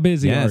 How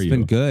busy Yeah, are it's you?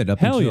 been good up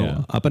Hell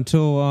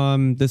until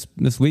yeah.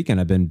 this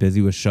weekend. I've been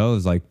busy with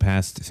shows like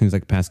seems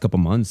like the past couple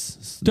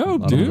months. Dope, Out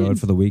on the dude. road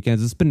for the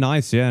weekends. It's been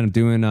nice. Yeah, and I'm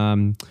doing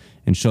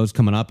and shows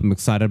coming up. I'm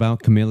excited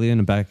about Chameleon.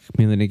 I'm back at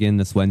Chameleon again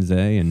this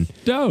Wednesday, and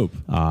Dope.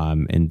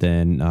 and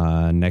then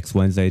next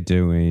Wednesday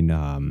doing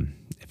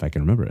if I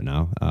can remember it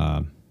now.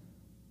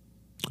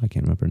 I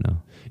can't remember it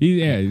now.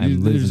 Yeah, I'm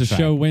there's losing a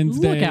show track.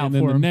 Wednesday, Look out and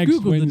then for the him. next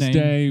Google the name.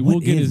 Wednesday What we'll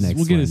get is his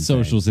next Wednesday?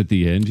 Socials at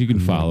the end. You can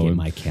follow Get him.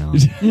 my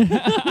calendar.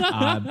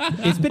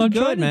 It's been I'm good,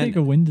 trying to man. think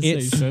of when to say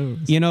It's- shows.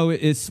 You know,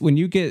 it's when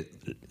you're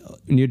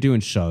doing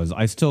shows.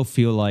 I still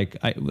feel like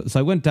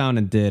I went down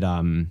and did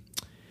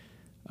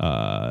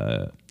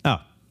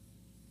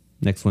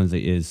next Wednesday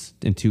is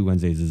in 2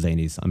 Wednesdays is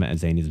Zanies. I'm at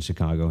Zanies in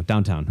Chicago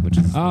downtown, which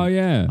is Oh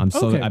yeah.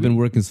 Okay. I've been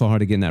working so hard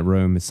to get in that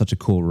room. It's such a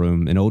cool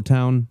room in Old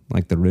Town,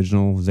 like the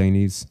original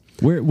Zanies.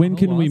 When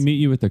can we awesome. meet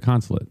you at the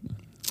consulate?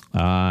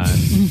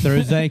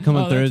 Thursday,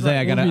 coming Oh, that's Thursday.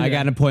 right. I We'll be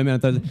got an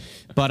appointment on Thursday.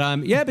 But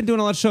yeah, I've been doing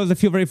a lot of shows. I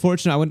feel very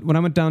fortunate. When I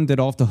went down and did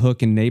Off the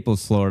Hook in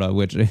Naples, Florida,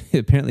 which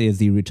apparently is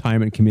the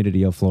retirement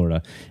community of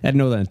Florida. I didn't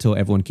know that until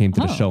everyone came to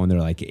the Oh. show and they're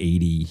like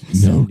 80.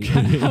 No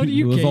How do It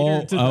you was cater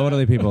all to that?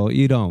 elderly people.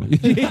 You don't.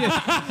 you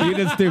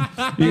just do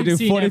They've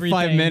seen 45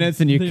 everything.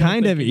 minutes and you They don't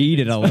kind of think eat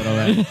it a little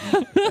bit.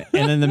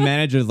 And then the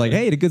manager's like, "Hey,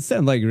 you had a good set."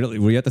 I'm like, "Really?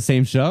 Were you at the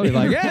same show?" You're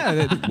like,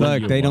 "Yeah."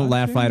 Look, they don't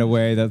laugh right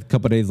away. A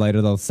couple days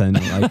later, they'll send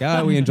like,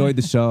 "Oh, we enjoyed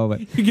the show," but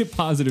You get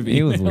positive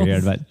it was emails.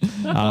 weird.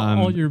 But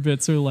All your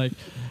bits are like,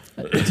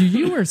 do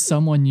you or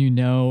someone you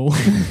know?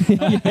 but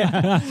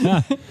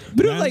it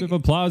was Round like, of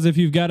applause if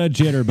you've got a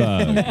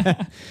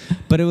jitterbug.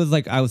 but it was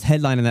like I was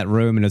headlining that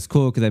room, and it's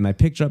cool because I had my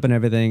picture up and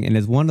everything. And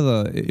it's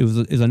it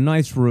was a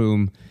nice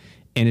room.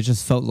 And it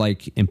just felt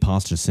like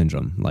imposter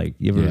syndrome. Like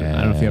I don't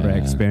know if you ever Yeah.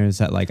 experienced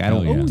that. Like I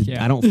Hell don't,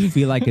 yeah. I don't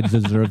feel like I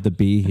deserve to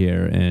be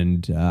here.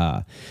 And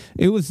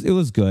it was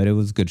good. It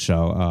was a good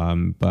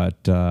show.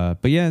 But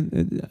yeah.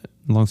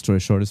 Long story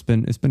short, it's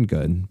been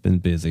good. Been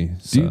busy.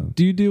 So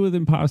Do you deal with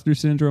imposter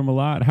syndrome a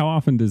lot? How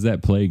often does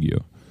that plague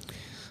you?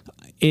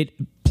 it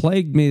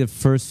plagued me the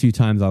first few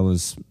times I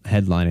was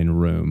headlining a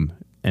room.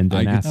 And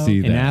then I could see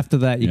and that. after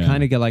that, you Yeah.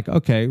 kind of get like,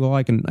 okay, well,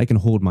 I can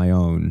hold my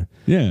own.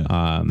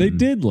 Yeah. They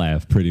did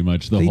laugh pretty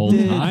much the They whole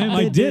did- time.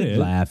 I they did it.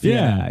 laugh.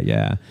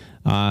 Yeah.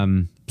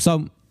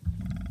 So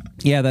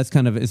yeah, that's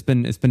kind of it's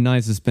been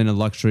nice. It's been a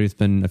luxury.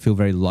 I feel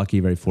very lucky,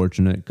 very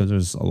fortunate because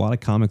there's a lot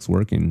of comics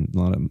working, a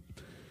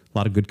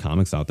lot of good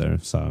comics out there.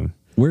 So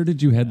Where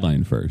did you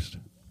headline first?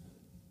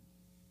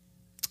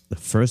 the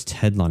first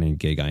headlining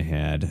gig I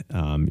had, it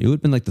would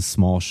have been like the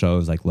small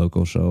shows, like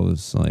local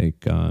shows,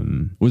 like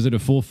Was it a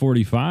full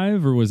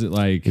 45 or was it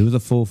like it was a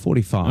full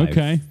 45.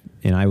 Okay.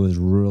 And I was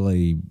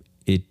really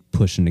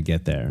pushing to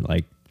get there,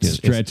 like it's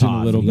stretching a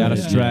tough. little You bit? got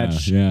to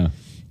stretch. Yeah.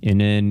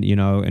 And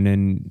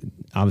then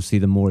obviously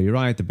the more you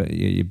write,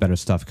 the better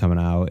stuff coming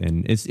out.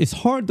 And it's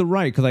hard to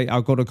write because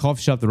I'll go to a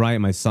coffee shop to write.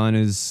 My son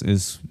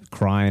is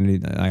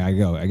crying. I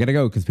gotta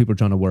go because people are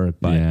trying to work.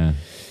 But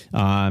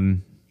Yeah.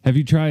 Have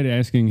you tried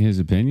asking his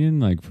opinion,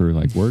 like for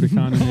like word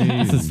economy?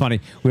 this is funny.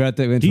 We were at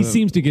the He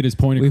seems to get his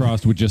point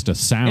across with just a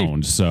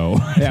sound. So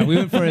yeah, we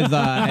went for his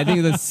I think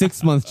it was a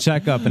 6-month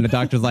checkup, and the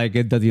doctor's like,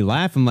 "Does he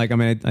laugh?" I'm like,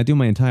 I do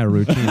my entire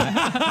routine.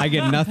 I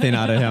get nothing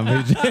out of him.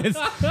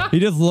 He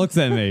just looks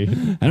at me.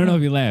 I don't know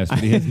if he laughs, but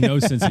he has no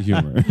sense of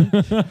humor.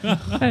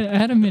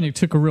 Adam Minnick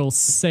took a real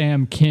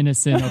Sam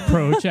Kinison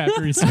approach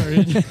after he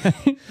started.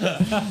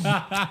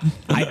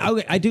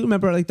 I do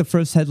remember like the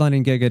first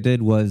headlining gig I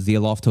did was the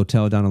Aloft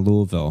Hotel down in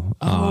Louisville.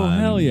 Oh,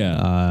 hell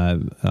yeah.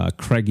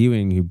 Craig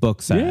Ewing, who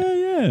books that.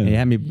 Yeah. He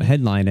had me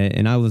headline it,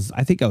 and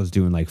I think I was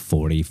doing like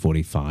 40,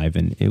 45,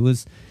 and it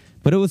was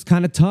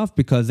kind of tough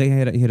because he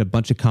had a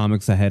bunch of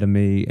comics ahead of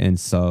me, and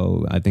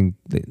so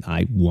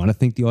I want to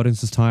think the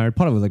audience was tired.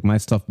 Part of it was like my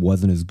stuff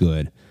wasn't as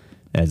good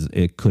as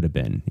it could have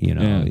been. You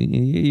know, Yeah.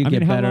 you I get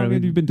mean, how better. long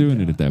have you been doing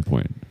it at that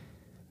point?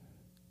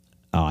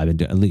 I've been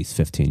doing at least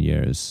 15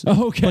 years.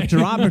 Oh, okay. But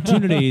your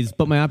opportunities,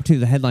 my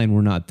opportunities to headline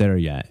were not there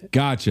yet.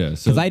 Gotcha.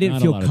 Because I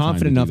didn't feel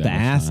confident enough to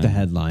ask to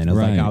headline. I was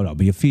Right. like, "Oh, I'll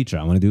be a feature.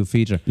 I want to do a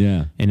feature."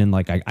 Yeah. And then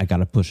like I got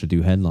to push to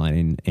do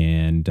headlining,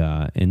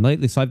 and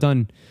lately, so I've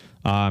done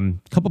a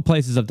couple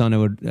places I've done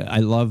it. I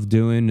love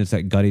doing. It's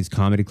at Gutty's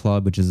Comedy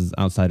Club, which is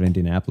outside of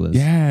Indianapolis.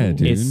 Yeah,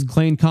 dude. It's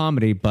clean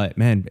comedy, but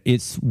man,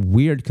 it's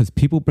weird because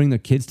people bring their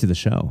kids to the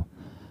show.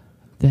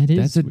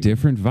 That's a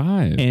different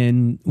vibe.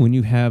 And when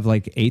you have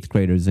like 8th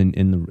graders in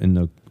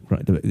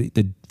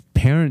the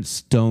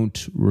parents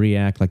don't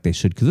react like they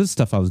should, because this is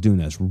stuff I was doing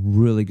that's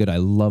really good. I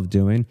love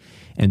doing,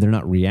 and they're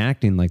not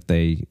reacting like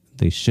they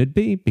should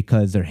be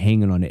because they're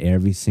hanging on to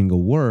every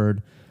single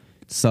word.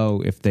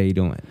 So if they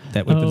don't,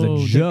 if there's a they've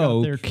got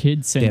joke, their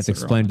kid they have to sensor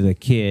explain on. to the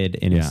kid,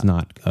 and it's Yeah.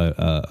 not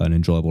an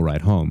enjoyable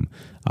ride home.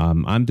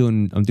 I'm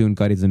doing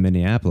Gutties in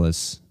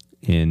Minneapolis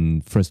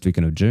in first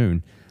weekend of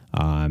June.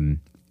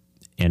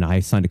 And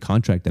I signed a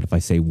contract that if I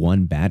say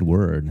one bad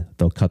word,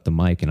 they'll cut the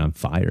mic and I'm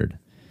fired.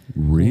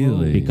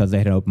 Really? because they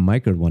had an open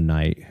micer one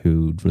night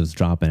who was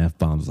dropping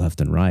F-bombs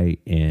left and right,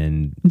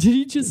 and Did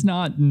he just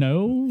not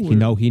know?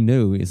 he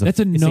knew. It's That's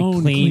a it's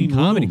known clean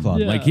comedy room. club.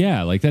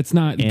 Yeah. Like that's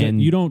not.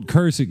 And- you don't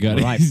curse at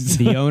Gutties. Right.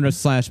 The owner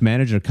 /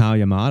 manager, Kyle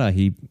Yamada,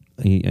 he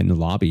in the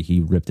lobby, he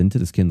ripped into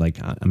this kid like,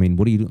 I mean,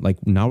 what do you do?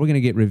 Like, now we're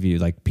gonna get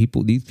reviews. Like,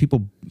 these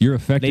people. You're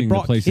affecting They the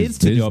brought place's kids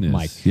to the business. open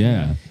mic.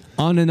 Yeah.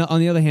 On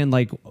the other hand,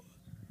 like,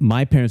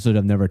 my parents would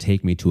have never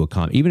taken me to a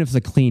even if it's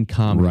a clean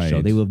comedy show,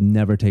 Right. they would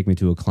never take me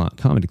to a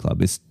comedy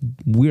club. It's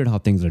weird how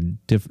things are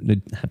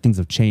different. How things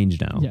have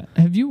changed now. Yeah.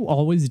 Have you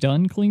always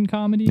done clean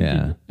comedy?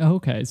 Yeah.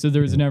 Okay. So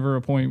there was never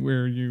a point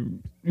where you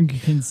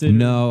considered.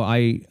 No,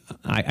 I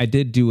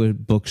did do a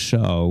book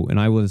show, and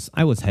I was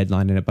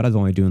headlining it, but I was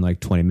only doing like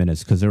 20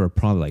 minutes because there were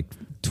probably like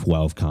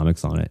 12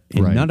 comics on it,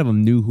 and Right. none of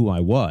them knew who I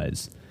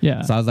was.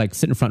 Yeah. So I was like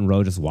sitting front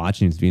row just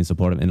watching, just being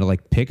supportive, and they're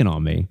like picking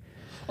on me.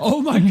 Oh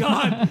my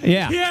God.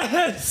 Yeah.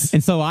 Yes.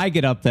 And so I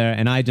get up there,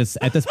 and I just,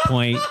 at this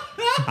point,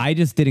 I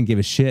just didn't give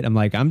a shit. I'm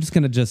like, I'm just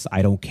going to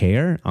I don't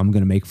care. I'm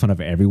going to make fun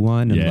of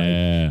everyone. And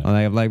Yeah.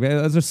 I'm like,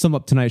 let's sum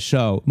up tonight's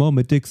show. Mom,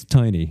 my dick's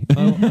tiny.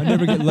 Oh, I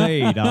never get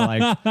laid.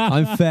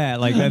 I'm fat.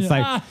 Like, that's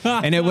like,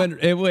 and it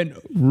went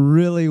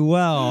really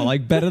well,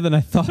 like better than I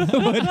thought it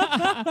would.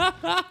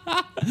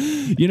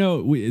 You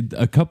know,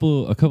 a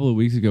couple of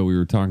weeks ago, we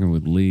were talking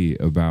with Lee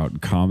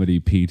about comedy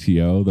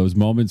PTO. Those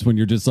moments when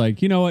you're just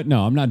like, you know what?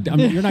 No,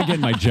 you're not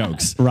getting my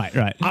jokes. Right.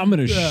 I'm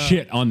gonna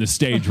shit on the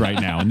stage right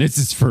now, and this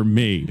is for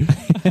me.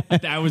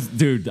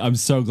 Dude. I'm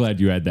so glad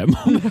you had that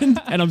moment,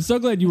 and I'm so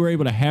glad you were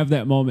able to have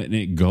that moment and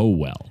it go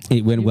well.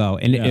 It went well.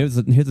 And here's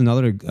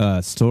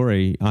another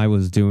story. I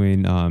was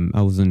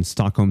in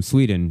Stockholm,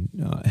 Sweden,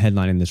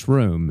 headlining this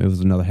room. It was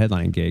another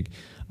headlining gig.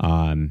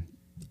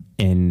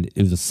 And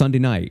it was a Sunday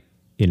night,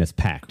 and it's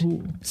packed.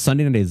 Cool.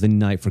 Sunday night is the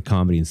night for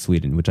comedy in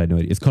Sweden, which I know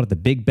it's called the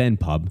Big Ben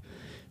Pub,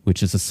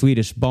 which is a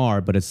Swedish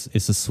bar, but it's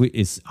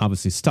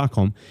obviously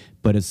Stockholm,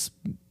 but it's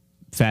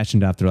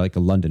fashioned after like a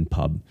London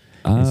pub.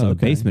 And so the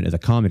basement is a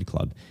comedy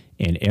club.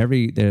 And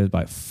there's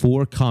about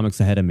 4 comics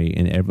ahead of me,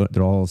 and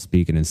they're all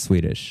speaking in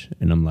Swedish.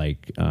 And I'm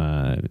like,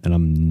 and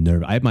I'm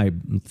nervous. I had my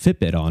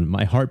Fitbit on,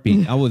 my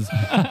heartbeat. It looked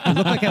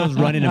like I was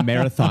running a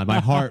marathon. My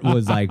heart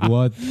was like,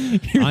 what?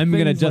 I'm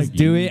going to just like,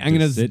 do you it. I'm going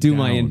just to sit do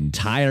my down.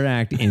 entire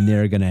act, and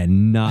they're going to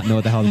not know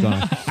what the hell is going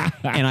on.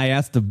 And I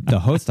asked the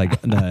host, I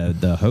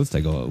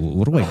go,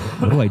 what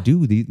do I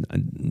do?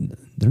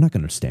 They're not going to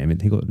understand me.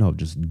 They go, no,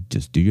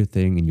 just do your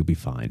thing, and you'll be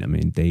fine. I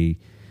mean,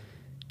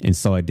 and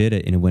so I did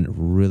it, and it went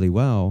really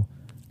well.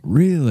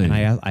 Really? And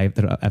I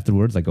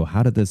afterwards, I go,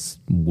 how did this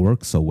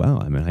work so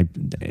well? I mean,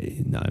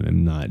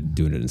 I'm not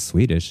doing it in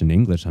Swedish and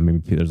English. I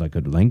mean, there's like a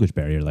language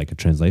barrier, like a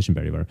translation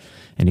barrier.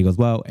 And he goes,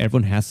 well,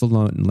 everyone has to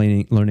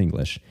learn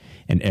English,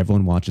 and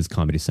everyone watches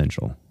Comedy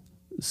Central.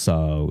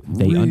 So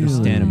they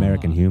understand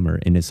American humor,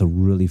 and it's a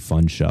really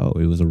fun show.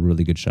 It was a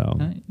really good show.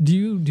 Do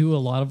you do a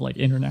lot of like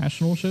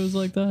international shows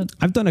like that?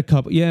 I've done a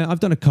couple. Yeah, I've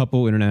done a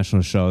couple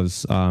international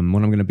shows. When I'm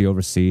going to be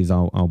overseas,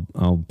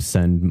 I'll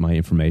send my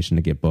information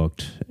to get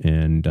booked,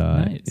 and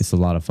Nice. it's a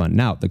lot of fun.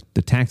 Now,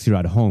 the taxi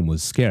ride home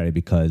was scary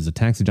because the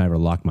taxi driver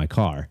locked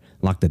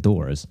the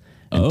doors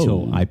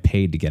until I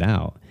paid to get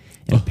out.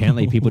 And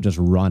apparently, people just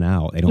run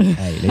out. They don't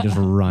pay. They just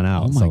run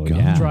out. Oh my God.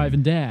 Yeah. Drive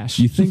and dash.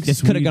 You think This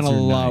could have gone a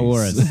Swedes are lot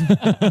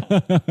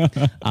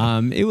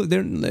nice.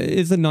 worse.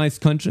 It's a nice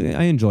country.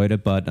 I enjoyed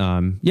it, but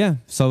yeah.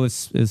 So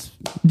it's.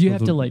 Do you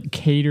have to like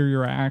cater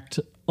your act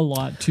a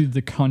lot to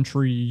the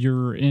country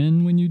you're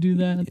in when you do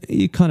that?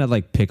 You kind of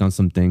like pick on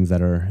some things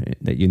that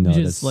you know,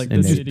 Just like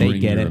and the city. they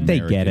get Your it. They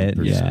get it.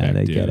 American Yeah,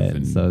 they get perspective it.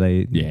 and- So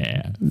they.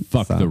 Yeah.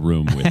 Fuck So- the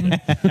room with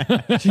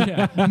it.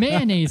 Yeah.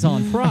 Mayonnaise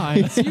on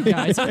fries. You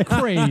guys are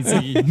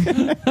crazy.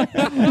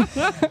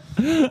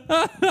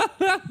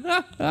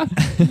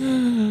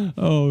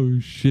 Oh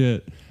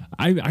shit.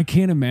 I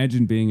can't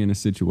imagine being in a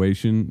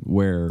situation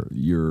where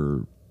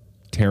you're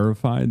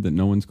terrified that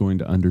no one's going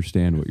to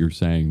understand what you're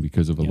saying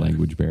because of a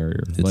language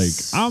barrier.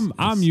 It's-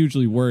 I'm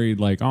usually worried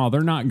like, oh,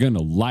 they're not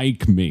gonna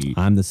like me.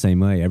 I'm the same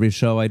way. Every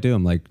show I do,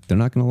 I'm like, they're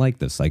not going to like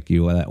this. Like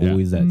you,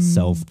 always that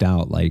self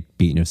doubt, like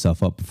beating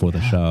yourself up before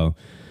the show.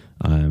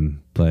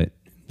 But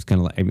it's kind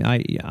of like, I mean, I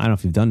don't know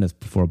if you've done this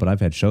before, but I've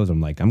had shows where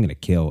I'm like, I'm going to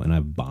kill, and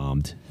I've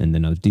bombed. And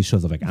then these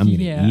shows are like, I'm going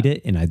to Yeah. eat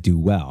it, and I do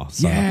well.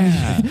 So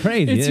Yeah. it's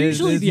crazy. It's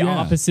usually the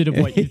opposite of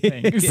what you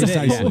think.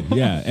 Precisely.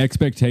 Yeah.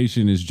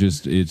 Expectation is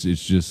just it's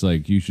just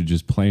like you should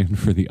just plan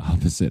for the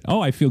opposite. Oh,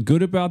 I feel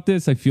good about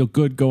this. I feel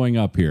good going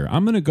up here.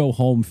 I'm gonna go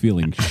home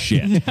feeling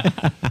shit.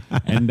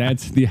 And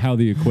that's how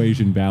the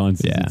equation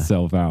balances Yeah.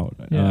 itself out.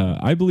 Yeah.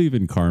 I believe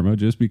in karma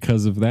just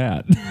because of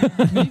that.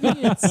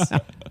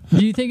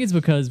 Do you think it's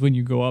because when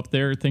you go up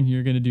there thinking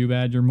you're going to do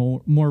bad, you're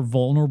more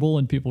vulnerable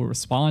and people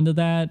respond to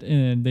that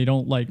and they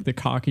don't like the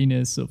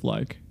cockiness of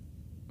like,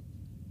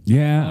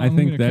 Yeah, I I'm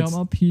think gonna that's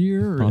come up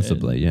here.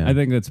 Possibly, yeah. I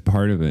think that's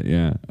part of it,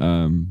 yeah.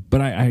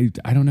 But I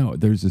don't know.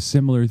 There's a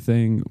similar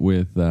thing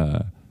with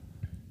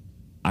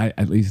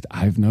at least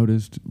I've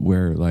noticed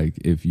where like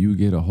if you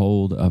get a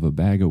hold of a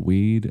bag of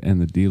weed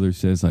and the dealer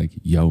says like,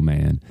 yo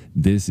man,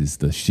 this is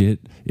the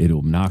shit,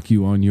 it'll knock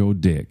you on your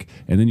dick.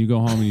 And then you go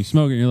home and you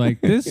smoke it and you're like,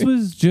 this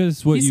was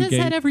just what He you says gave.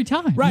 that every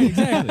time. Right,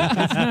 exactly.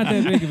 It's not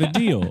that big of a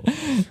deal.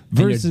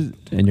 Versus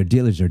and your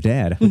dealer's your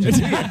dad.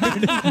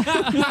 Dad.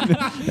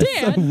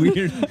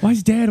 Weird.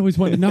 why's dad always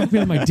want to knock me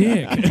on my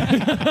dick?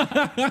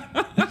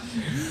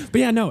 But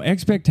yeah, no,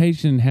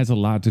 expectation has a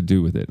lot to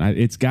do with it.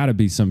 It's got to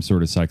be some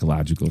sort of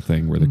psychological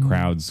thing where the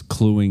crowd's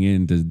cluing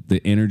into the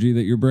energy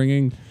that you're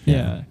bringing.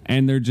 Yeah.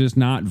 And they're just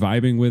not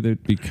vibing with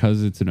it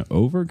because it's an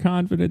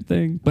overconfident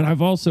thing. But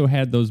I've also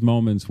had those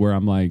moments where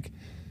I'm like,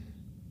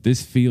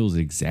 this feels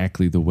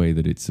exactly the way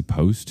that it's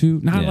supposed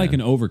to. Not Yeah. like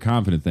an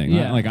overconfident thing.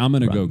 Yeah. Like I'm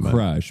going to go Right.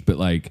 crush, but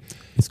like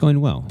It's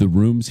going well. the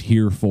room's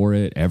here for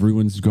it.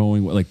 Everyone's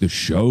going well. Like the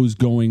show's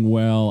going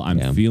well. I'm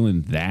Yeah.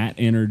 feeling that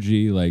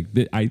energy. Like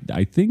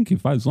I think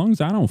as long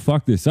as I don't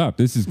fuck this up,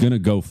 this is gonna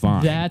go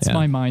fine. That's Yeah.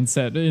 my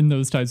mindset in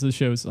those types of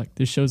shows. Like,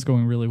 this show's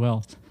going really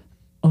well.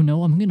 Oh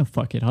no, I'm gonna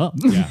fuck it up.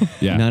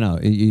 yeah. No,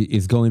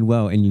 it's going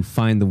well, and you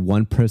find the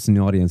one person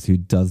in the audience who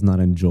does not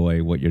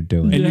enjoy what you're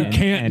doing, And you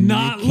can't and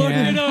not you look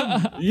at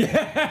can't- them.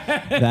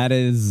 That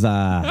is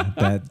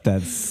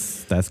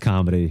that's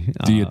comedy.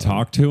 Do you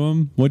talk to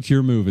them? What's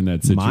your move in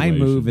that situation? My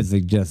move is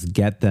to just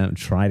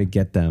try to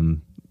get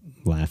them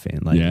laughing.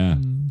 Like, yeah.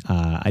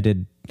 I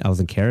was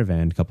in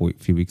Caravan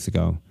few weeks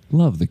ago.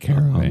 Love the Oh,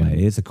 caravan. man,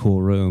 it's a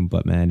cool room,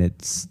 but man,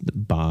 it's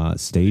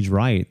stage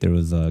right. There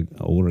was a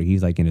older.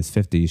 He's like in his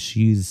 50s.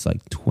 She's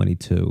like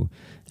 22,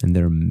 and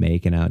they're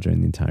making out during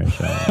the entire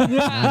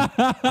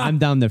show. I'm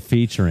down there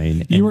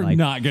featuring. You and, were like,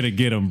 not gonna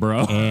get them,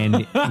 bro.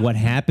 And what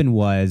happened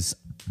was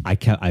I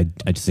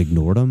just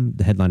ignored him.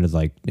 The headliner's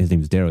like, his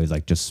name's Daryl. He's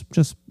like, just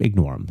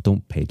ignore him.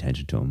 Don't pay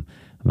attention to him.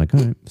 I'm like,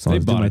 all right. So They I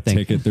was doing bought my a thing.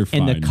 ticket, they're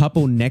And fine. the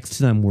couple next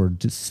to them were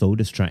just so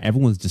distracted.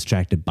 Everyone's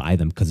distracted by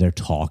them because they're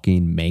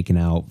talking, making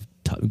out,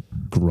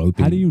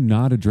 groping. How do you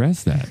not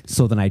address that?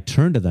 So then I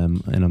turned to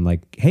them and I'm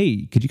like,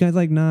 hey, could you guys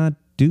like not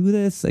do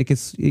this? Like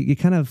you're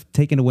kind of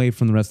taken away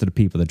from the rest of the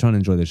people. They're trying to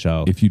enjoy the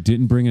show. If you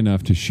didn't bring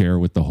enough to share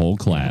with the whole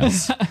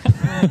class,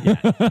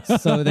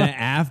 So then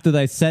after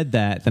I said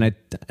that, then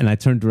I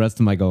turned to the rest of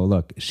them. I go,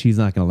 look, she's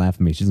not going to laugh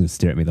at me. She's going to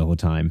stare at me the whole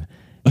time.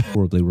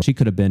 Horribly. She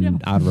could have been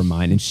out of her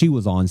mind, and she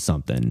was on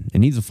something.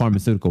 And he's a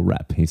pharmaceutical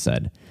rep, he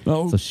said.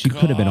 Oh, so she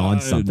could have been on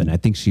God. something. I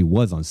think she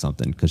was on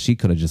something because she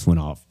could have just went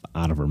off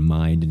out of her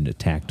mind and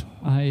attacked.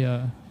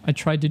 I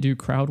tried to do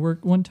crowd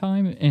work one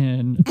time,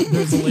 and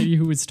there's a lady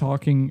who was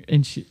talking,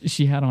 and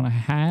she had on a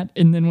hat,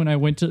 and then when I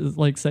went to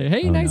like say,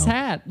 hey, nice no.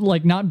 hat,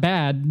 like not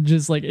bad,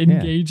 just like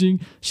engaging,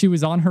 she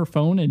was on her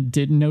phone and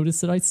didn't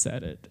notice that I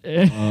said it.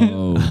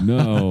 oh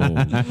no,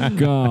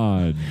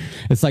 God.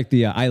 It's like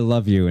the I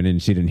love you, and then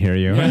she didn't hear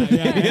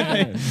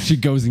you. She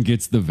goes and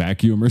gets the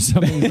vacuum or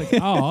something. It's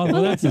like, oh,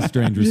 well, that's a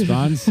strange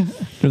response.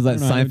 There's that I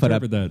don't know how to Seinfeld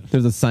interpret that.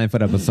 There's a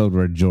Seinfeld episode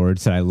where George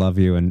said I love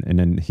you, and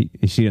then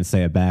she didn't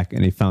say it back,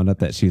 and he found out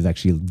that she was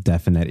actually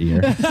deaf in that ear.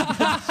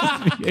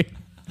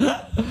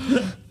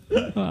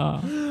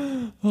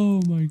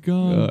 Oh my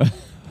God.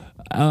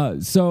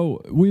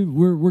 So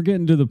we're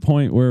getting to the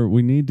point where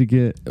we need to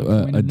get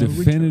point a of no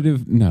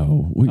definitive.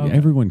 Okay.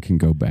 Everyone can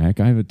go back.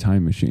 I have a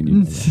time machine. You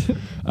know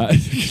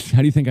that. How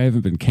do you think I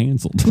haven't been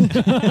canceled?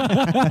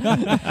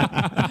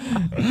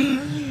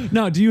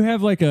 No, do you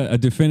have like a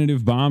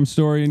definitive bomb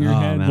story in your Oh,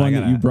 head? man, One I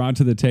that you gotta- brought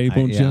to the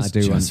table Yeah, I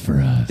do. just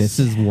for us. This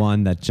is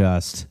one that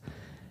just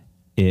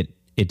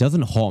it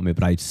doesn't haunt me,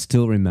 but I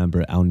still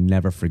remember. I'll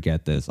never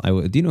forget this.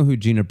 Do you know who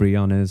Gina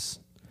Brion is?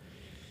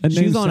 That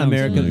name She's on sounds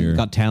America's familiar.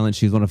 Got Talent.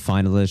 She's one of the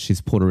finalists.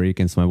 She's Puerto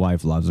Rican, so my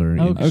wife loves her.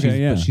 Okay.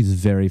 Okay, yeah. But she's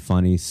very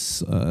funny,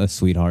 a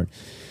sweetheart.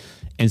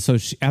 And so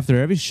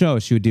after every show,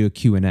 she would do a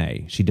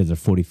Q&A. She does her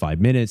 45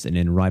 minutes, and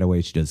then right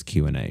away she does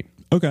Q&A.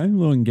 Okay, a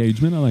little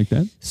engagement. I like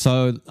that.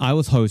 So I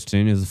was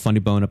hosting. It was a Funny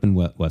Bone up in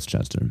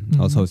Westchester.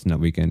 I was hosting that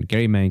weekend.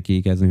 Gary Mankey.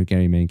 You guys know who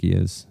Gary Mankey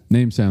is?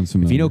 Name sounds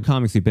familiar. If you know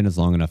comics, you've been as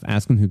long enough.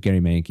 Ask him who Gary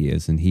Mankey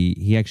is, and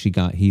he actually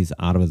he's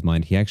out of his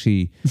mind. He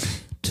actually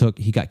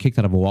he got kicked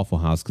out of a Waffle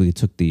House because he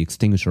took the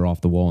extinguisher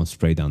off the wall and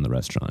sprayed down the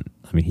restaurant.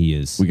 I mean, he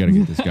is. we got to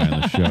get this guy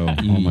on the show.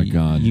 Oh my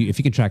God. If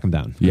you can track him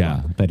down,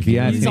 Yeah. But if you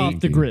ask He's off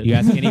the grid. you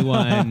ask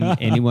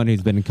anyone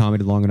who's been in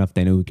comedy long enough,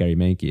 they know who Gary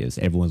Mankey is.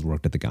 Everyone's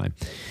worked at the guy.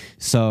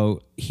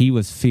 So he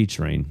was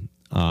featuring.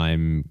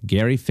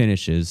 Gary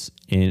finishes,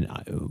 and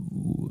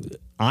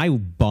I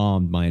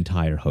bombed my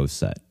entire host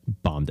set.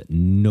 Bombed it.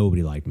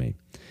 Nobody liked me.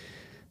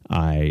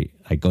 I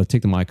go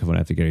take the microphone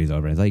after Gary's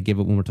over, and I give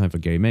it one more time for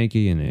Gary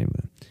Mankey,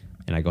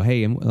 and I go,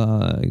 hey,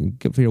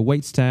 good for your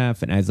wait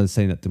staff. And as I was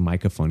saying that, the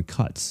microphone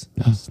cuts.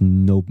 There's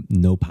no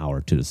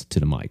power to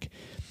the mic,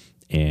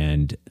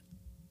 and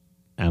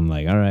I'm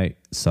like, all right.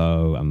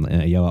 So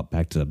I yell out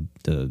back to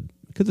the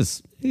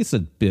because it's a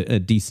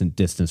decent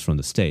distance from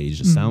the stage,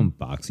 the sound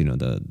box,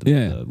 the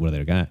Yeah. where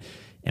they're going.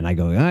 And I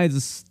go,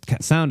 this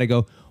sound. I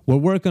go, we're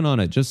working on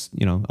it. Just,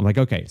 I'm like,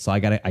 okay. So I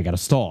gotta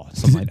stall.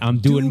 So I'm like, I'm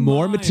doing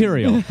more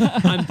material.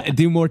 I'm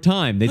doing more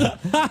time.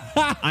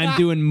 I'm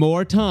doing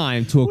more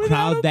time to a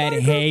crowd that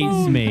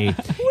hates me.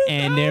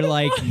 And they're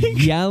like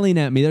yelling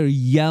at me. They're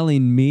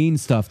yelling mean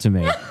stuff to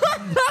me.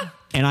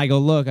 And I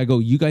go,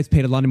 you guys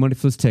paid a lot of money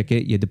for this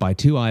ticket. You had to buy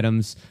 2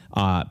 items,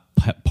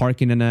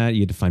 parking and that.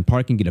 You had to find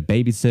parking, get a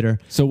babysitter.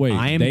 So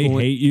wait, they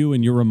hate you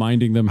and you're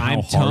reminding them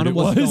how hard it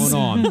was? What's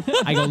going on.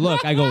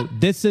 I go,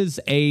 this is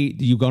I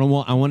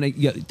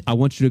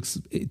want you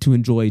to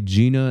enjoy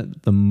Gina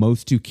the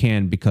most you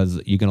can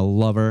because you're going to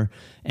love her.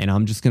 And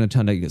I'm just going to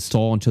try to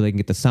stall until they can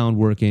get the sound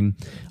working.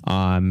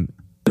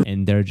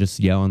 And they're just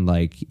yelling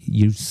like,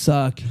 you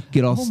suck,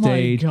 get off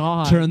stage,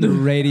 turn the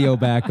radio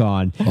back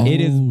on. It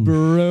is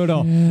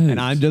brutal. Shit. And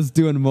I'm just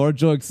doing more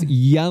jokes,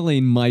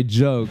 yelling my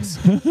jokes.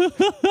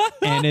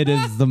 And it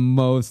is the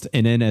most.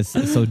 And then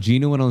so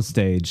Gina went on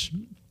stage,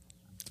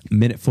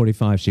 minute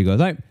 45, she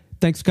goes, all right,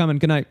 thanks for coming,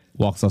 good night.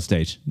 Walks off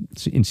stage.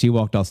 And she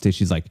walked off stage.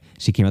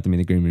 She came out to me in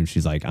the green room.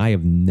 She's like, I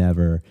have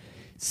never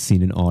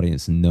seen an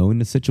audience knowing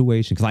the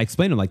situation. Because I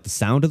explained to them, like, the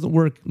sound doesn't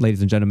work,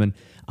 ladies and gentlemen.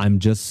 I'm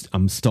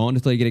stalling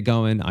until you get it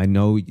going. I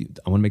know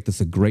I want to make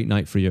this a great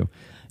night for you.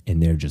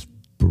 And they're just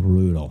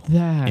brutal.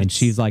 And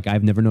she's like,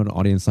 I've never known an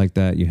audience like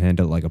that. You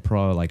handle it like a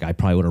pro. Like, I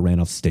probably would have ran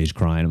off stage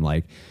crying. I'm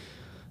like,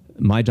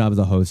 my job as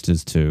a host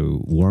is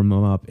to warm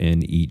them up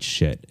and eat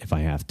shit if I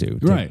have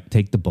to.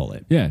 Take the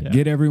bullet. Yeah.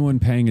 Get everyone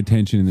paying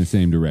attention in the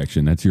same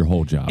direction. That's your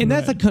whole job. And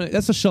that's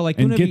a show like...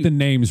 And get the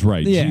names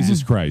right. Yeah.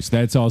 Jesus Christ.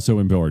 That's also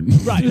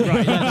important. Right.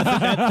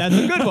 That's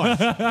a good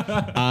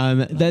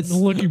one. That's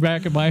looking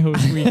back at my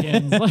host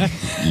weekends.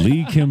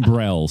 Lee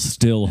Kimbrell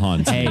still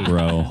haunts me,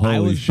 bro. Holy I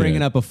was shit.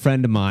 bringing up a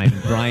friend of mine,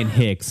 Brian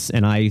Hicks,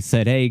 and I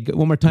said, hey,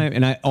 one more time.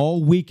 And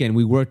all weekend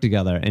we worked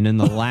together. And then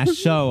the last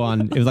show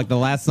it was like the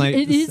last night.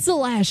 It is the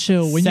last show.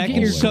 When second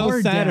you get your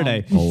show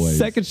Saturday.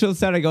 Second show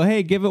Saturday. Go,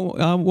 hey, give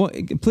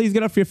it. Please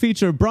get up for your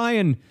feature,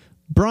 Brian.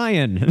 Like,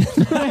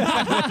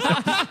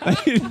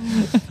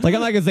 I'm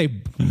not gonna say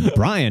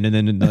Brian, and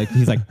then like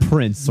he's like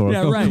Prince or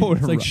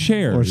It's like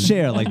Cher or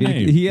Cher. Like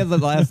he has the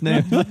last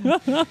name.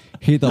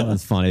 He thought it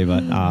was funny,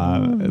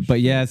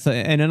 but yeah. So,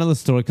 and another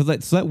story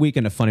because that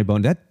weekend at Funny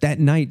Bone, that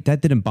night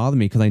that didn't bother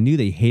me because I knew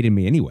they hated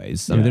me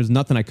anyways. I mean, there's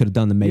nothing I could have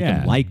done to make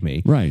them like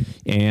me. Right.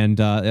 And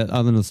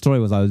other than the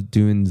story was I was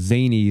doing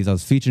Zanies. I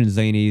was featuring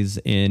Zanies,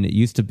 and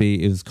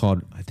it was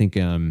called I think.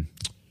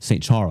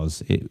 St.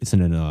 Charles. It's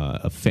in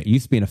it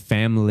used to be in a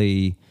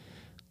family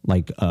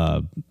like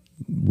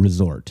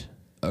resort.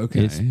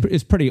 Okay,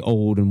 it's pretty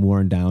old and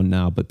worn down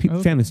now, but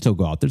families still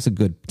go out. There's a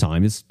good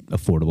time. It's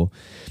affordable,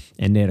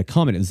 and they had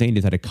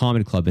Zanies had a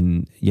comedy club,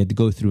 and you had to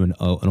go through an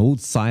old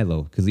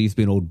silo because it used to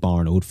be an old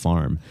barn, old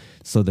farm.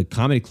 So the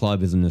comedy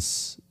club is in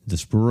this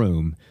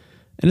room,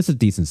 and it's a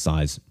decent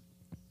size.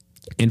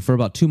 And for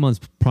about 2 months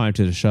prior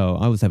to the show,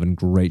 I was having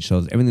great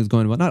shows. Everything was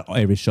going well. Not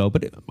every show,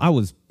 but I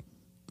was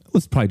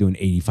probably doing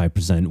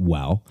 85%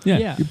 well.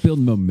 Yeah. You're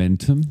building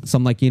momentum. So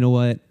I'm like, you know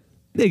what?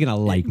 They're going to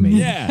like me.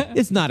 Yeah.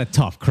 It's not a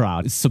tough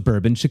crowd. It's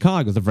suburban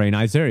Chicago. It's a very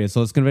nice area.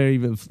 So it's going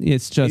to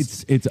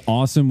it's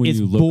awesome when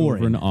you look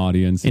over an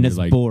audience and it's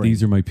you're like, boring.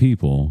 These are my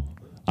people.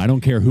 I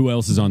don't care who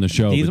else is on the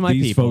show, these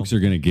people. Folks are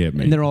going to get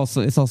me. And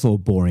it's also a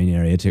boring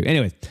area too.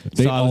 Anyway,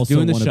 they also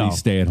want to be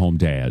stay-at-home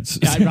dads.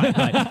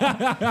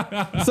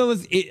 Right. So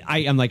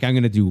I'm like, I'm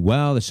going to do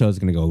well. The show's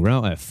going to go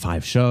around. I have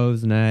 5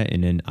 shows and that,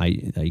 and then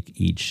I like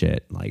eat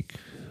shit like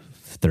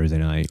Thursday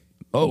night.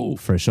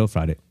 First show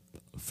Friday.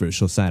 First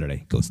show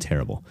Saturday goes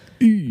terrible.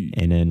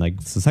 And then like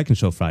it's the second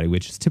show Friday,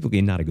 which is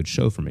typically not a good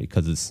show for me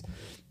because it's,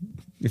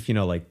 if you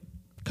know, like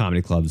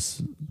comedy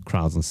clubs,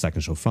 crowds on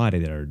second show Friday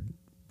that are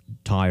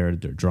tired,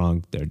 they're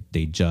drunk,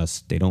 they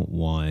don't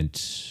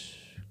want.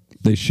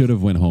 They should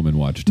have went home and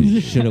watched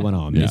TV. Should have went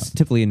home. Yeah. It's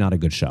typically not a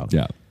good show.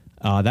 Yeah.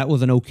 That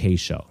was an okay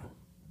show.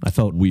 I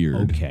felt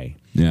weird. Okay.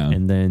 Yeah.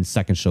 And then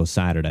second show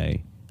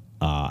Saturday,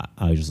 I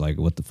was just like,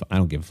 what the I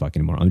don't give a fuck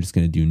anymore. I'm just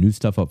going to do new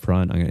stuff up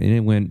front. And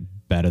it went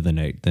better than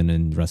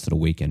in the rest of the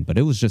weekend. But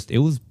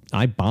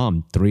I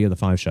bombed 3 of the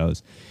 5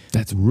 shows.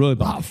 That's really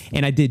rough.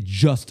 And I did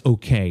just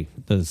okay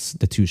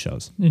the 2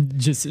 shows. And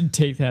just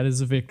take that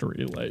as a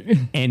victory. Like.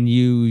 And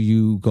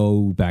you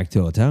go back to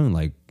a hotel and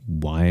like,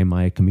 why am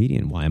I a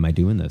comedian? Why am I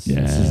doing this?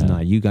 Yeah. This is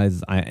not you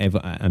guys.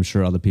 I'm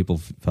sure other people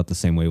felt the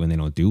same way when they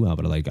don't do well.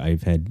 But like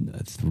I've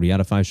had 3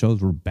 out of 5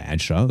 shows were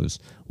bad shows.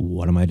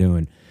 What am I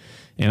doing?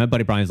 And my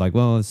buddy Brian's like,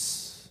 well,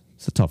 it's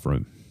a tough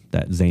room.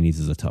 That Zanies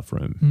is a tough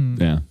room.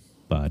 Yeah.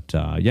 But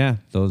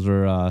those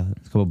were a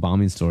couple of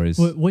bombing stories.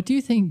 What do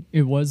you think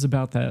it was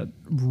about that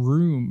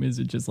room? Is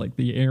it just like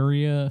the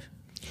area?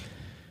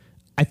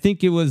 I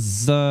think it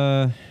was.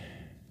 I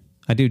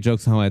do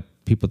jokes how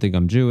people think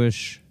I'm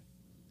Jewish.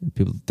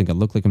 People think I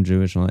look like I'm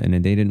Jewish, and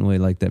they didn't really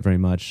like that very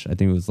much. I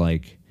think it was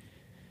like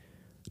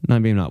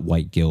maybe not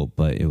white guilt,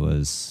 but it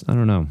was, I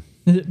don't know.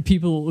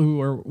 People who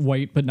are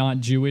white but not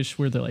Jewish,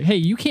 where they're like, "Hey,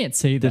 you can't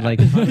say that." Like,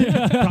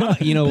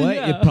 you know what?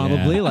 It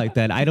probably like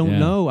that. I don't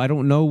know. I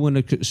don't know when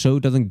a show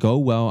doesn't go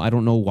well. I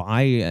don't know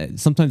why.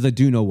 Sometimes I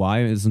do know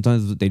why.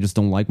 Sometimes they just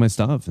don't like my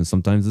stuff, and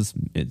sometimes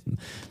a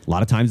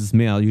lot of times it's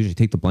me. I'll usually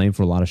take the blame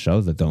for a lot of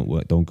shows that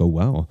don't go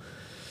well.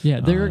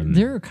 Yeah,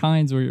 there are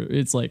kinds where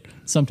it's like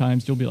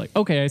sometimes you'll be like,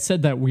 okay, I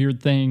said that weird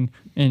thing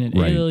and it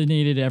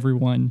alienated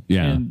everyone.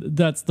 Yeah. And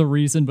that's the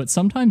reason. But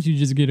sometimes you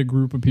just get a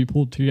group of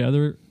people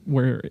together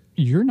where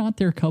you're not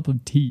their cup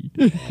of tea.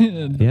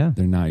 Yeah.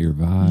 They're not your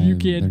vibe. You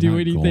can't do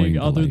anything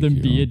other than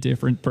be a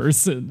different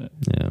person.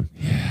 Yeah.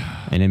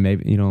 And then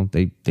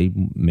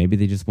maybe,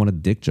 they just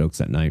wanted dick jokes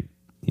at night.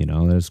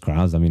 There's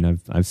crowds. I mean,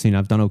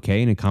 I've done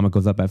okay, and a comic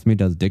goes up after me,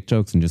 does dick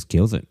jokes, and just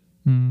kills it.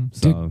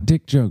 So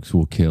Dick jokes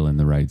will kill in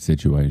the right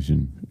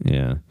situation.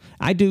 yeah,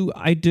 I do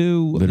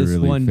Literally, this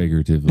one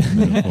figuratively,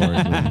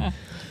 metaphorically.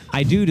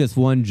 I do this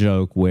one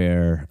joke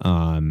where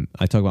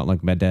I talk about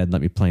like my dad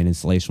let me play an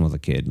installation when I was a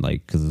kid,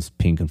 like because it's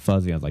pink and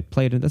fuzzy. I was like,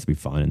 play it, let's be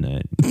fun in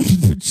that.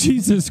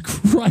 Jesus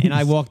Christ! And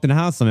I walked in the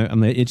house.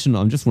 I'm itching.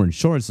 I'm just wearing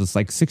shorts. It's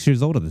like 6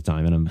 years old at the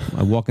time, and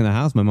I walk in the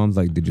house. My mom's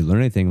like, "Did you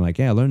learn anything?" I'm like,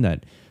 yeah, I learned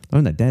that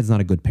dad's not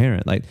a good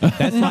parent. Like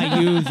that's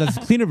not used. That's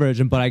a cleaner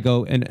version. But I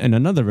go and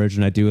another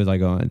version I do is I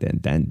go,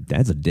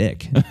 dad's a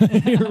dick.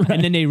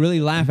 And then they really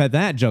laugh at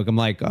that joke. I'm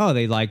like, oh,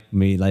 they like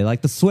me. They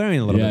like the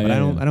swearing a little bit, but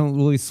I don't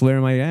really swear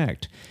in my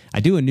act. I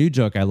do a new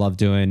joke I love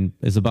doing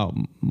is about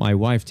my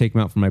wife taking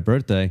me out for my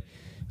birthday,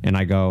 and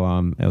I go,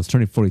 I was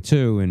turning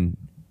 42, and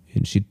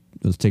she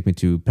was taking me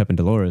to Pep and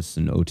Dolores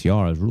in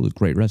OTR. It was a really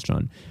great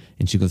restaurant.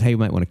 And she goes, hey, you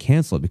might want to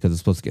cancel it because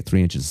it's supposed to get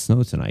 3 inches of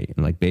snow tonight. And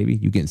I'm like, baby,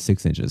 you're getting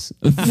 6 inches.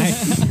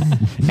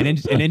 and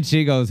then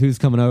she goes, who's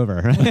coming over?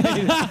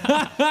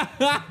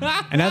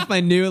 And that's my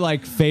new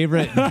like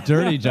favorite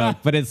dirty joke.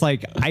 But it's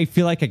like, I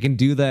feel like I can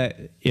do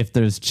that if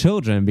there's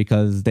children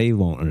because they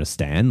won't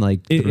understand.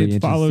 Like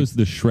it follows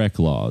the Shrek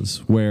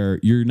laws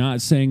where you're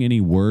not saying any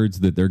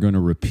words that they're going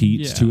to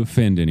repeat to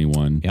offend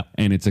anyone. Yep.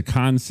 And it's a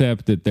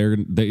concept that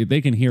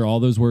they can hear all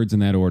those words in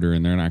that order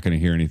and they're not going to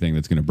hear anything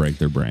that's going to break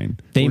their brain.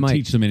 They or might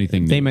teach them anything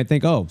new. They might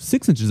think,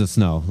 6 inches of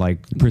snow. Like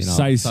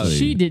precisely.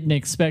 She didn't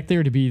expect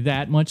there to be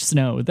that much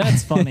snow.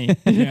 That's funny.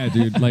 Yeah,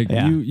 dude. Like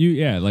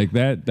like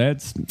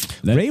that's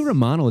Ray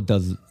Romano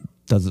does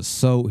it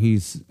so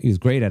he's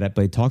great at it,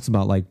 but he talks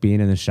about like being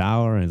in the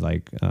shower and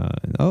like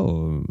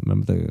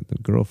remember the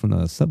girl from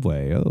the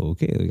subway,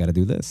 okay, we got to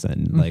do this,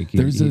 and like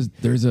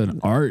there's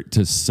an art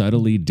to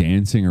subtly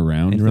dancing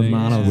around and things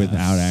Romano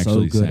without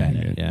actually so good saying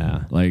at it.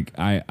 Yeah, like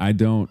I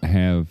don't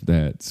have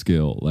that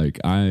skill. Like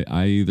I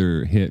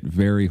either hit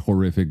very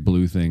horrific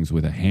blue things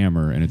with a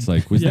hammer and it's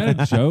like, was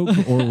that a joke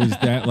or was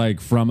that like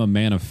from a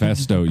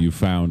manifesto you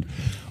found?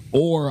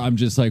 Or I'm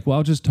just like, well,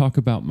 I'll just talk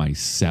about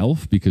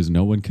myself because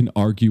no one can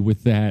argue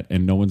with that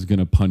and no one's going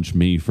to punch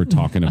me for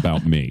talking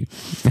about me.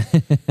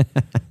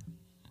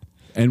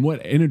 And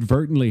what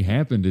inadvertently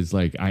happened is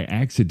like I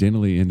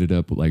accidentally ended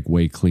up like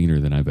way cleaner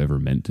than I've ever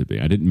meant to be.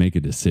 I didn't make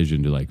a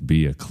decision to like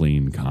be a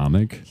clean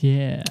comic.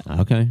 Yeah.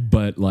 Okay.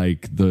 But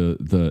like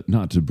the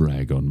not to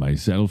brag on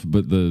myself,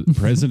 but the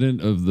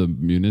president of the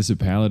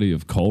municipality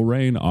of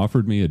Coleraine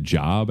offered me a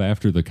job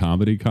after the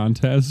comedy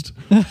contest.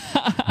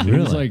 He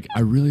was like,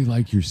 I really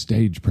like your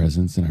stage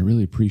presence and I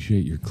really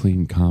appreciate your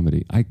clean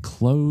comedy.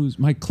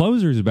 My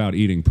closer's about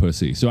eating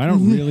pussy, so I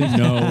don't really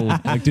know.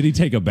 Like, did he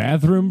take a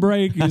bathroom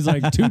break? He's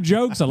like, 2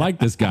 jokes. I like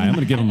this guy. I'm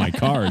going to give him my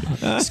card.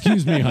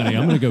 Excuse me, honey.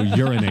 I'm going to go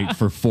urinate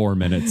for 4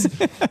 minutes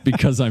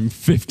because I'm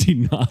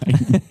 59.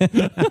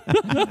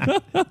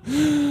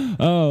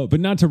 Oh, but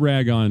not to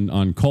rag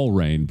on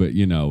Coleraine, but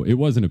it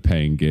wasn't a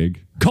paying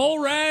gig.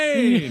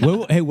 Coleraine!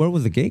 Where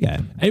was the gig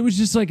at? It was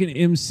just like an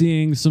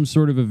emceeing some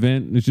sort of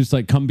event. It's just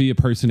like come be a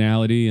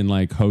personality and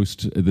like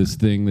host this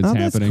thing that's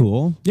happening. That's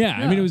cool. Yeah,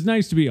 I mean it was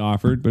nice to be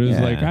offered, but it was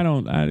like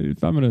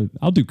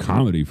I'll do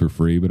comedy for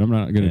free, but I'm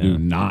not gonna do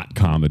not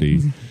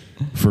comedy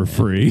for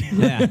free.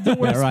 Yeah, The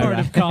worst part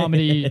of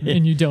comedy,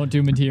 and you don't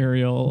do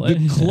material.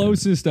 The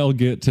closest I'll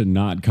get to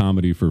not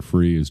comedy for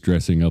free is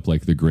dressing up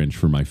like the Grinch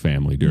for my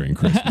family during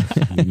Christmas.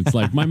 And it's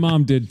like my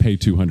mom did pay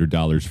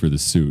 $200 for the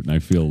suit, and I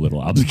feel a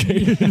little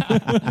obligated.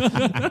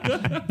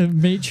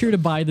 Made sure to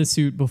buy the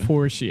suit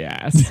before she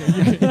asked.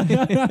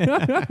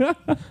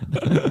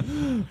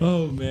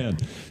 Oh man,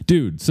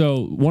 dude.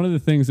 So one of the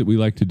things that we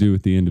like to do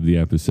at the end of the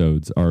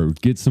episodes are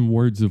get some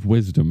words of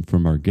wisdom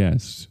from our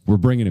guests. We're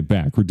bringing it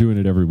back. We're doing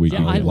it every week.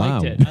 Yeah, I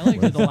liked it. I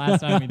liked it the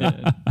last time we did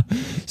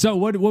it. So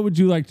what would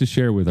you like to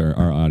share with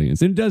our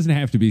audience? And it doesn't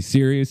have to be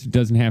serious. It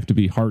doesn't have to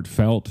be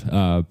heartfelt,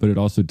 but it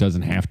also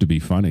doesn't have to be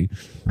funny.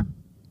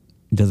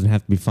 It doesn't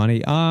have to be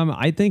funny.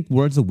 I think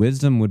words of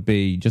wisdom would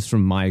be, just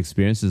from my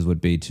experiences,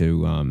 would be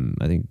to,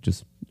 I think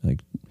just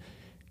like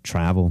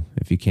travel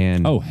if you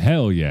can. Oh,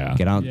 hell yeah.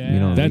 Get out,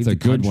 That's leave a the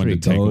good one country,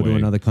 to take go away. to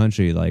another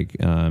country. Like,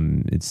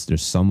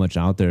 there's so much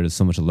out there. There's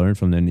so much to learn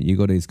from. Then you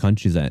go to these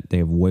countries that they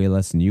have way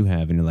less than you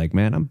have, and you're like,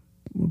 man,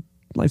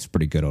 life's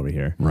pretty good over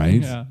here.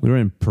 Right? Yeah. We were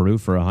in Peru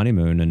for a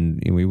honeymoon,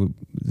 and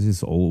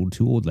these two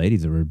old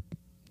ladies that were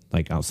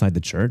like outside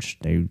the church.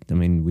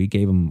 We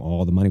gave them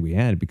all the money we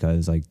had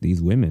because like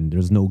these women,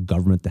 there's no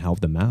government to help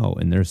them out,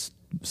 and they're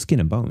skin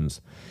and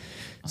bones.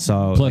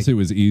 So Plus, it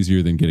was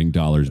easier than getting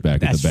dollars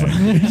back at the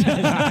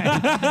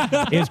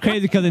bank. it's crazy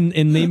because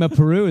in Lima,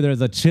 Peru,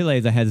 there's a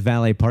Chili's that has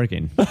valet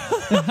parking.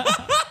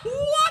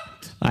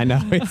 I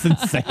know, it's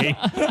insane.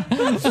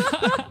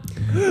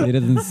 It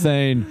is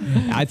insane.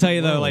 I tell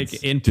you though,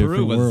 like in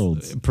Peru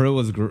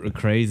was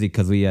crazy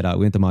because we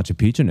went to Machu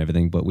Picchu and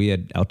everything, but we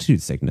had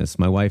altitude sickness.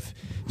 My wife,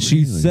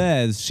 she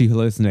says she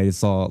hallucinated,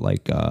 saw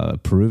like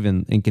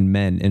Peruvian Incan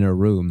men in her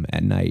room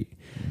at night.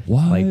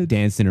 What? Like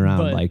dancing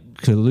around, like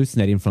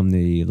hallucinating from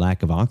the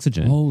lack of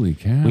oxygen. Holy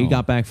cow. We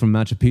got back from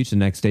Machu Picchu the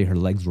next day, her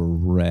legs were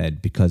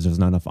red because there's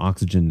not enough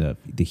oxygen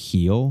to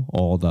heal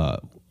all the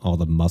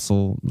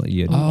muscle.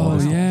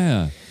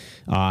 Yeah.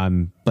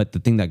 But the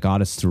thing that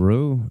got us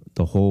through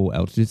the whole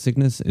altitude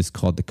sickness is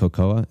called the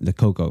coca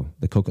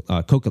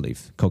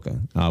leaf,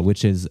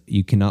 which is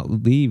you cannot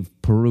leave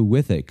Peru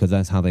with it because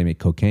that's how they make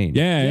cocaine.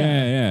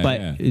 Yeah.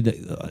 But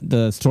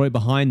the story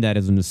behind that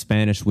is when the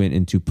Spanish went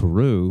into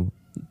Peru,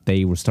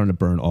 they were starting to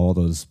burn all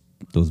those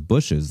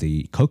bushes,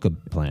 the coca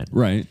plant.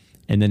 Right.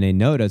 And then they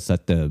noticed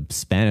that the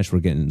Spanish were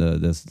getting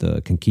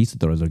the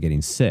conquistadors were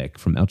getting sick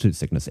from altitude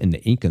sickness, and the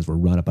Incans were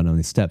running up and down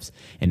these steps,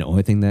 and the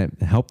only thing that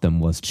helped them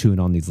was chewing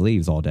on these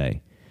leaves all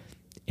day.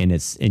 And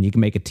you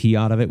can make a tea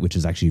out of it, which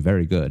is actually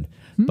very good,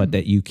 but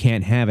that you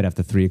can't have it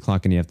after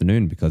 3:00 in the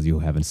afternoon because you'll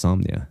have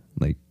insomnia.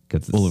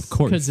 Well, of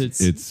course,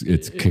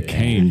 it's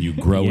cocaine you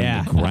grow in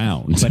the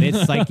ground. But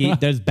it's like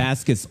there's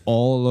baskets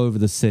all over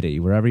the city.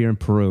 Wherever you're in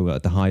Peru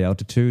at the high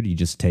altitude, you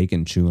just take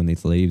and chew on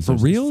these leaves. For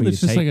real?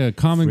 It's just like a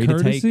common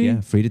courtesy?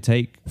 Free to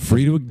take.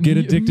 Free to get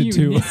addicted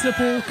to.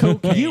 Municipal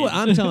cocaine.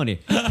 I'm telling you,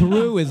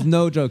 Peru is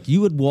no joke.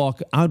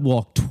 I'd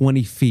walk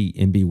 20 feet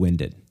and be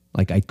winded.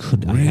 Like I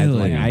could,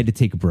 Really? I had to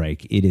take a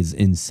break. It is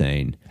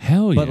insane.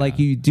 Hell yeah. But like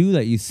you do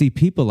that, you see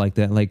people like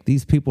that. Like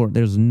these people,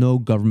 there's no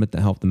government to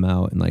help them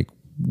out, and like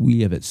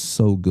we have it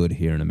so good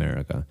here in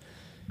America.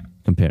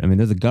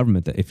 There's a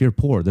government that if you're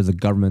poor, there's a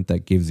government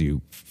that gives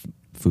you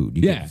food.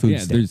 You get food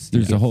stamps.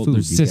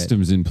 There's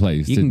systems in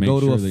place. You can go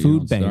to a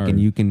food bank starve. and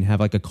you can have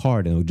like a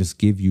card and it'll just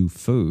give you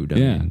food. I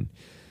mean,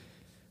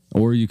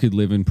 or you could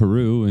live in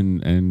Peru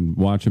and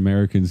watch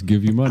Americans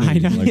give you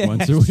money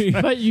once a week.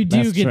 But you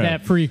do That's get true.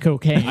 that free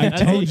cocaine. I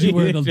told you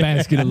where the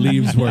basket of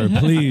leaves were.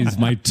 Please,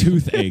 my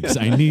tooth aches.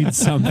 I need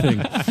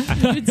something.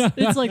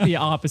 It's like the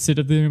opposite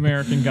of the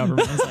American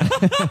government.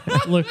 It's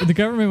like, look, the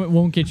government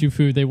won't get you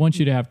food. They want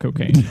you to have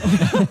cocaine.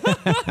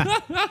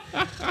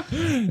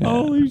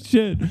 Holy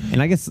shit.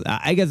 And I guess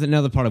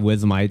another part of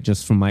wisdom,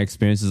 just from my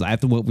experiences,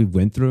 after what we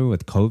went through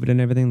with COVID and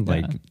everything,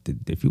 like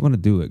if you want to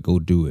do it, go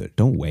do it.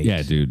 Don't wait.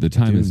 Yeah, dude. The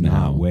time is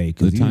now. Wait,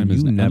 the time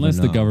is now. Unless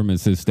the know. government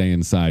says stay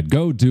inside,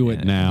 go do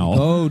it now.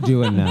 Go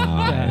do it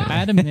now.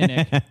 Add a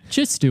minute.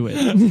 Just do it.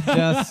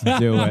 Just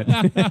do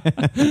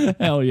it.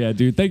 Hell yeah,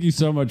 dude. Thank you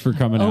so much for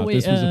coming out.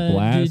 This was a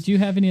blast. Did you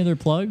have any other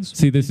plugs?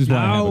 See, this is why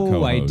I have a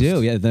co-host. I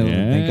do. Yeah,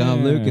 thank God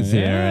Luke is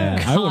here.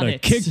 Yeah. I would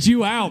have kicked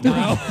you out, bro.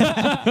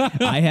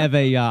 I have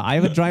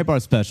a dry bar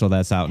special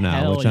that's out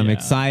now, Hell which I'm yeah.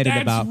 excited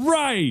That's about.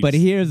 right. But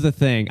here's the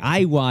thing.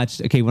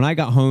 When I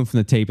got home from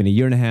the taping a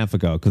year and a half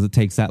ago, because it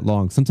takes that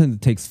long. Sometimes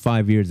it takes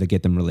 5 years to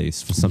get them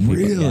released for some people.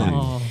 Really? Yeah.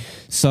 Oh.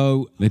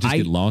 So They just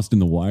get lost in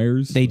the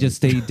wires. They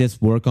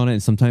just work on it,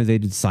 and sometimes they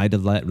decide to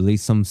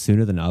release some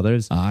sooner than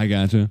others. I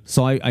gotcha.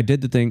 So I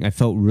did the thing. I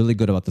felt really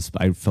good about this.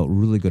 I felt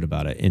really good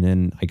about it. And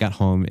then I got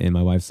home, and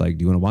my wife's like,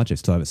 "Do you want to watch it?"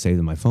 Still have it saved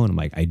on my phone. I'm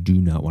like, "I do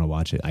not want to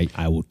watch it.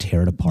 I will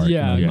tear it apart."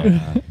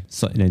 Yeah.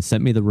 So and then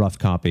sent me the rough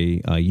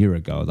copy a year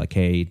ago. Like,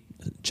 hey,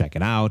 check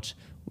it out.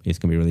 It's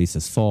gonna be released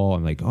this fall.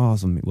 I'm like,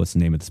 awesome. What's the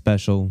name of the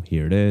special?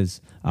 Here it is.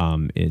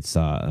 It's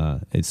so I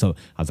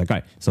was like, all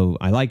right. So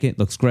I like it.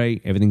 Looks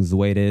great. Everything's the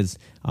way it is.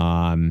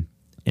 And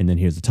then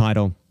here's the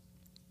title.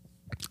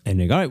 And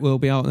they go, all right, we'll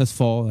be out this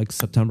fall, like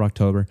September,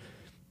 October.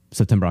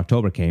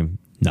 October came,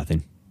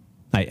 nothing.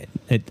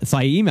 So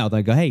I emailed.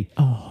 I go, hey,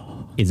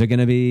 is there going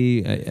to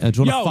be? Do you want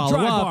to follow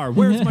dry up? bar,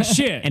 where's my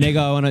shit? And they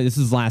go, this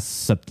is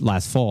last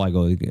fall. I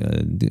go, I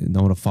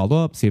want to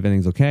follow up, see if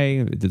everything's okay.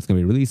 If there's going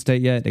to be a release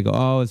date yet? They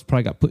go, it's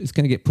probably it's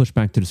going to get pushed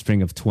back to the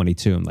spring of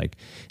 22. I'm like,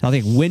 I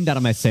think wind out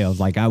of my sails.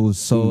 Like I was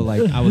so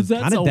I was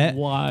That's kind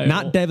of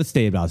not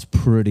devastated, but I was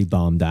pretty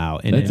bummed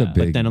out. And That's a big.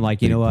 But then I'm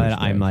like, you know what?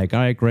 pushback. I'm like, all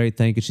right, great,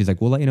 thank you. She's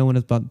like, we'll let you know when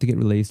it's about to get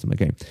released. I'm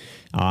like, okay.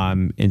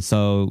 And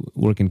so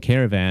working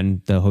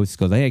Caravan, the host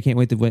goes, hey, I can't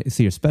wait to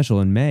see your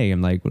special in May.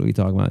 I'm like, what are we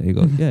talking about? He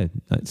goes, yeah.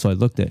 So I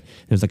looked at,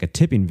 there's like a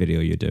tipping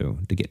video you do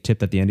to get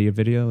tipped at the end of your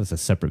video. It's a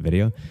separate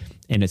video.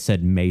 And it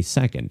said May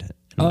 2nd.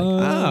 I'm like,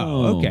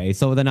 oh, okay.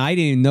 So then I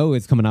didn't even know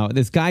it's coming out.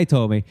 This guy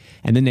told me,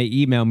 and then they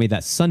emailed me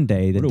that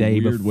Sunday, the What a day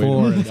weird way to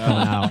before find it's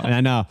coming out. And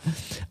I know.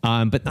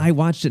 But I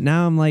watched it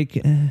now. I'm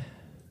like,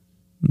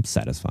 I'm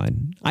satisfied.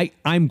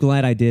 I'm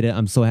glad I did it.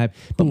 I'm so happy.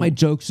 But my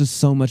joke's just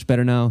so much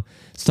better now.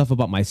 Stuff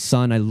about my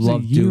son, I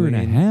love a year doing.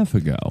 and a half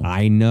ago.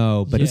 I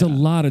know, but There's a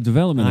lot of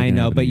development. I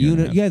know, but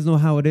you guys know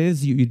how it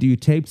is. You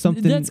tape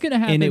something, That's gonna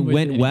happen and it with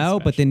went any well,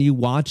 but special. then you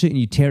watch it and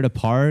you tear it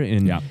apart,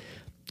 and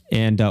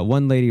And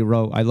one lady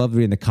wrote, I love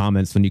reading the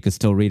comments when you can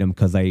still read them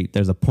because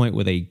there's a point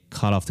where they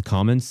cut off the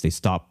comments. They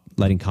stop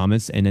letting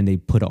comments and then they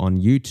put it on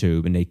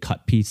YouTube and they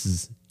cut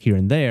pieces here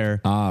and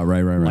there.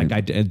 Right. Like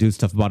I do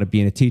stuff about it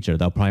being a teacher.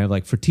 They'll probably have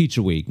like for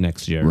Teacher Week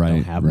next year. Right,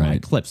 They'll have my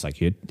right. clips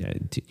like you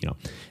know,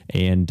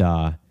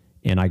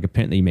 and I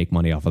apparently make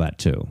money off of that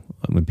too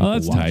when people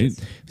that's watch tight.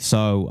 it.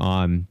 So,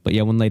 but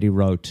yeah, one lady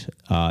wrote,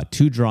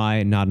 "Too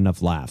dry, not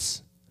enough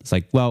laughs." It's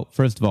like, well,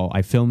 first of all,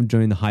 I filmed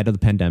during the height of the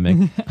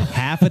pandemic,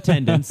 half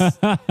attendance,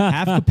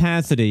 half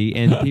capacity,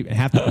 and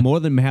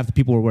more than half the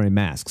people were wearing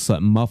masks, so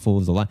it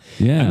muffles a lot.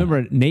 Yeah. I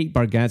remember Nate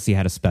Bargatze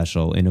had a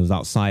special, and it was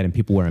outside, and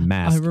people wearing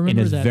masks, remember and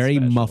it's that very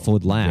special.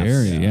 muffled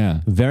laughs.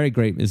 Very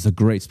great. It's a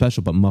great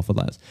special, but muffled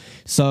laughs.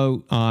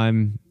 So,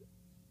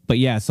 but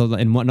yeah. So,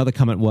 and another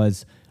comment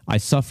was, I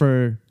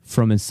suffer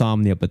from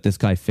insomnia, but this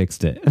guy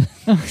fixed it.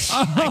 And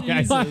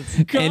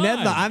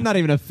I'm not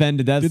even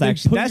offended. That's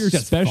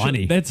just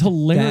funny. That's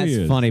hilarious.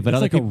 That's funny, but it's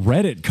other like a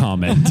Reddit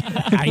comment.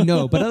 I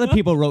know, but other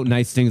people wrote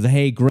nice things.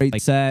 Hey,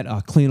 great set,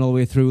 clean all the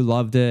way through,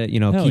 loved it. You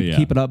know,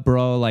 keep it up,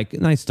 bro. Like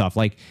nice stuff.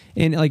 Like,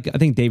 and like I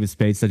think David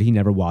Spade said he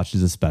never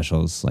watches the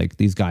specials. Like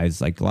these guys,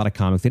 like a lot of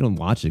comics, they don't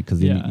watch it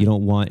because you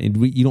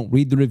don't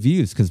read the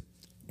reviews because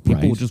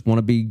people just want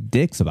to be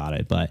dicks about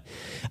it. But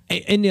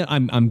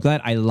I'm glad.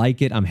 I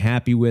like it. I'm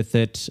happy with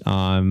it.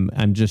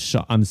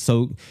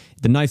 The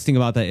nice thing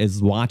about that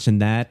is watching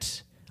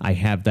that. I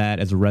have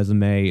that as a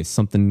resume. It's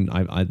something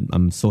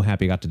I'm so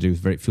happy I got to do.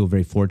 Feel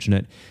very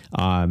fortunate.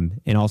 And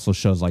also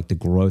shows like the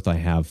growth I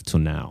have till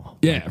now.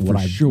 Yeah,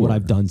 like, what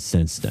I've done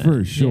since then.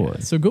 For sure.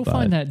 Yeah. So go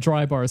find that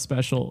Dry Bar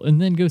special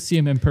and then go see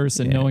him in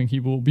person, knowing he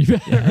will be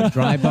better. Yeah,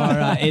 Dry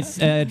Bar. It's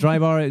Dry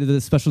Bar.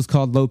 The special is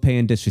called Low Pay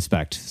and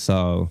Disrespect.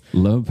 So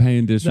Low Pay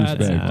and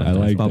Disrespect. I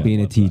like about that. being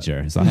a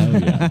teacher. So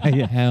Hell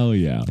yeah. Hell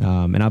yeah.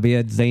 And I'll be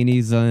at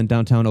Zany's in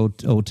downtown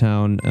Old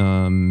Town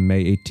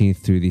May 18th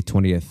through the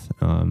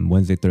 20th,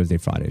 Wednesday, Thursday,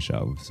 Friday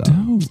show. So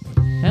Dope.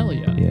 Hell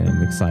yeah. yeah,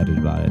 I'm excited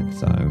about it.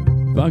 So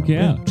Fuck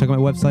yeah. check out my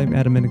website,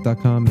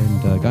 adamminnick.com.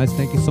 And guys,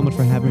 thank you so much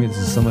for having me. This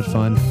is so much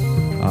fun.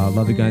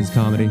 Love you guys'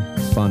 comedy.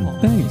 It's fun.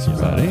 Thanks,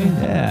 buddy.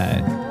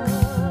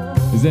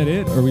 Yeah. Is that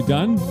it? Are we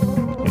done?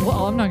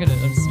 Well, I'm not going to.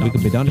 We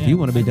could be done if you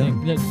want to be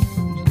done.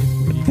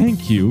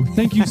 Thank you.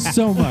 Thank you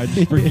so much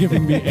for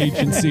giving me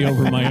agency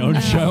over my own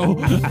show.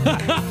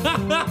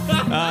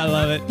 I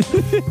love it.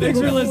 Thanks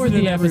for Before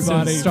listening, the episode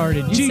everybody.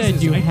 started, you Jesus,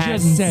 said you I just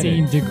hadn't said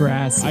seen it.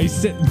 Degrassi. I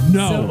said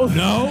no.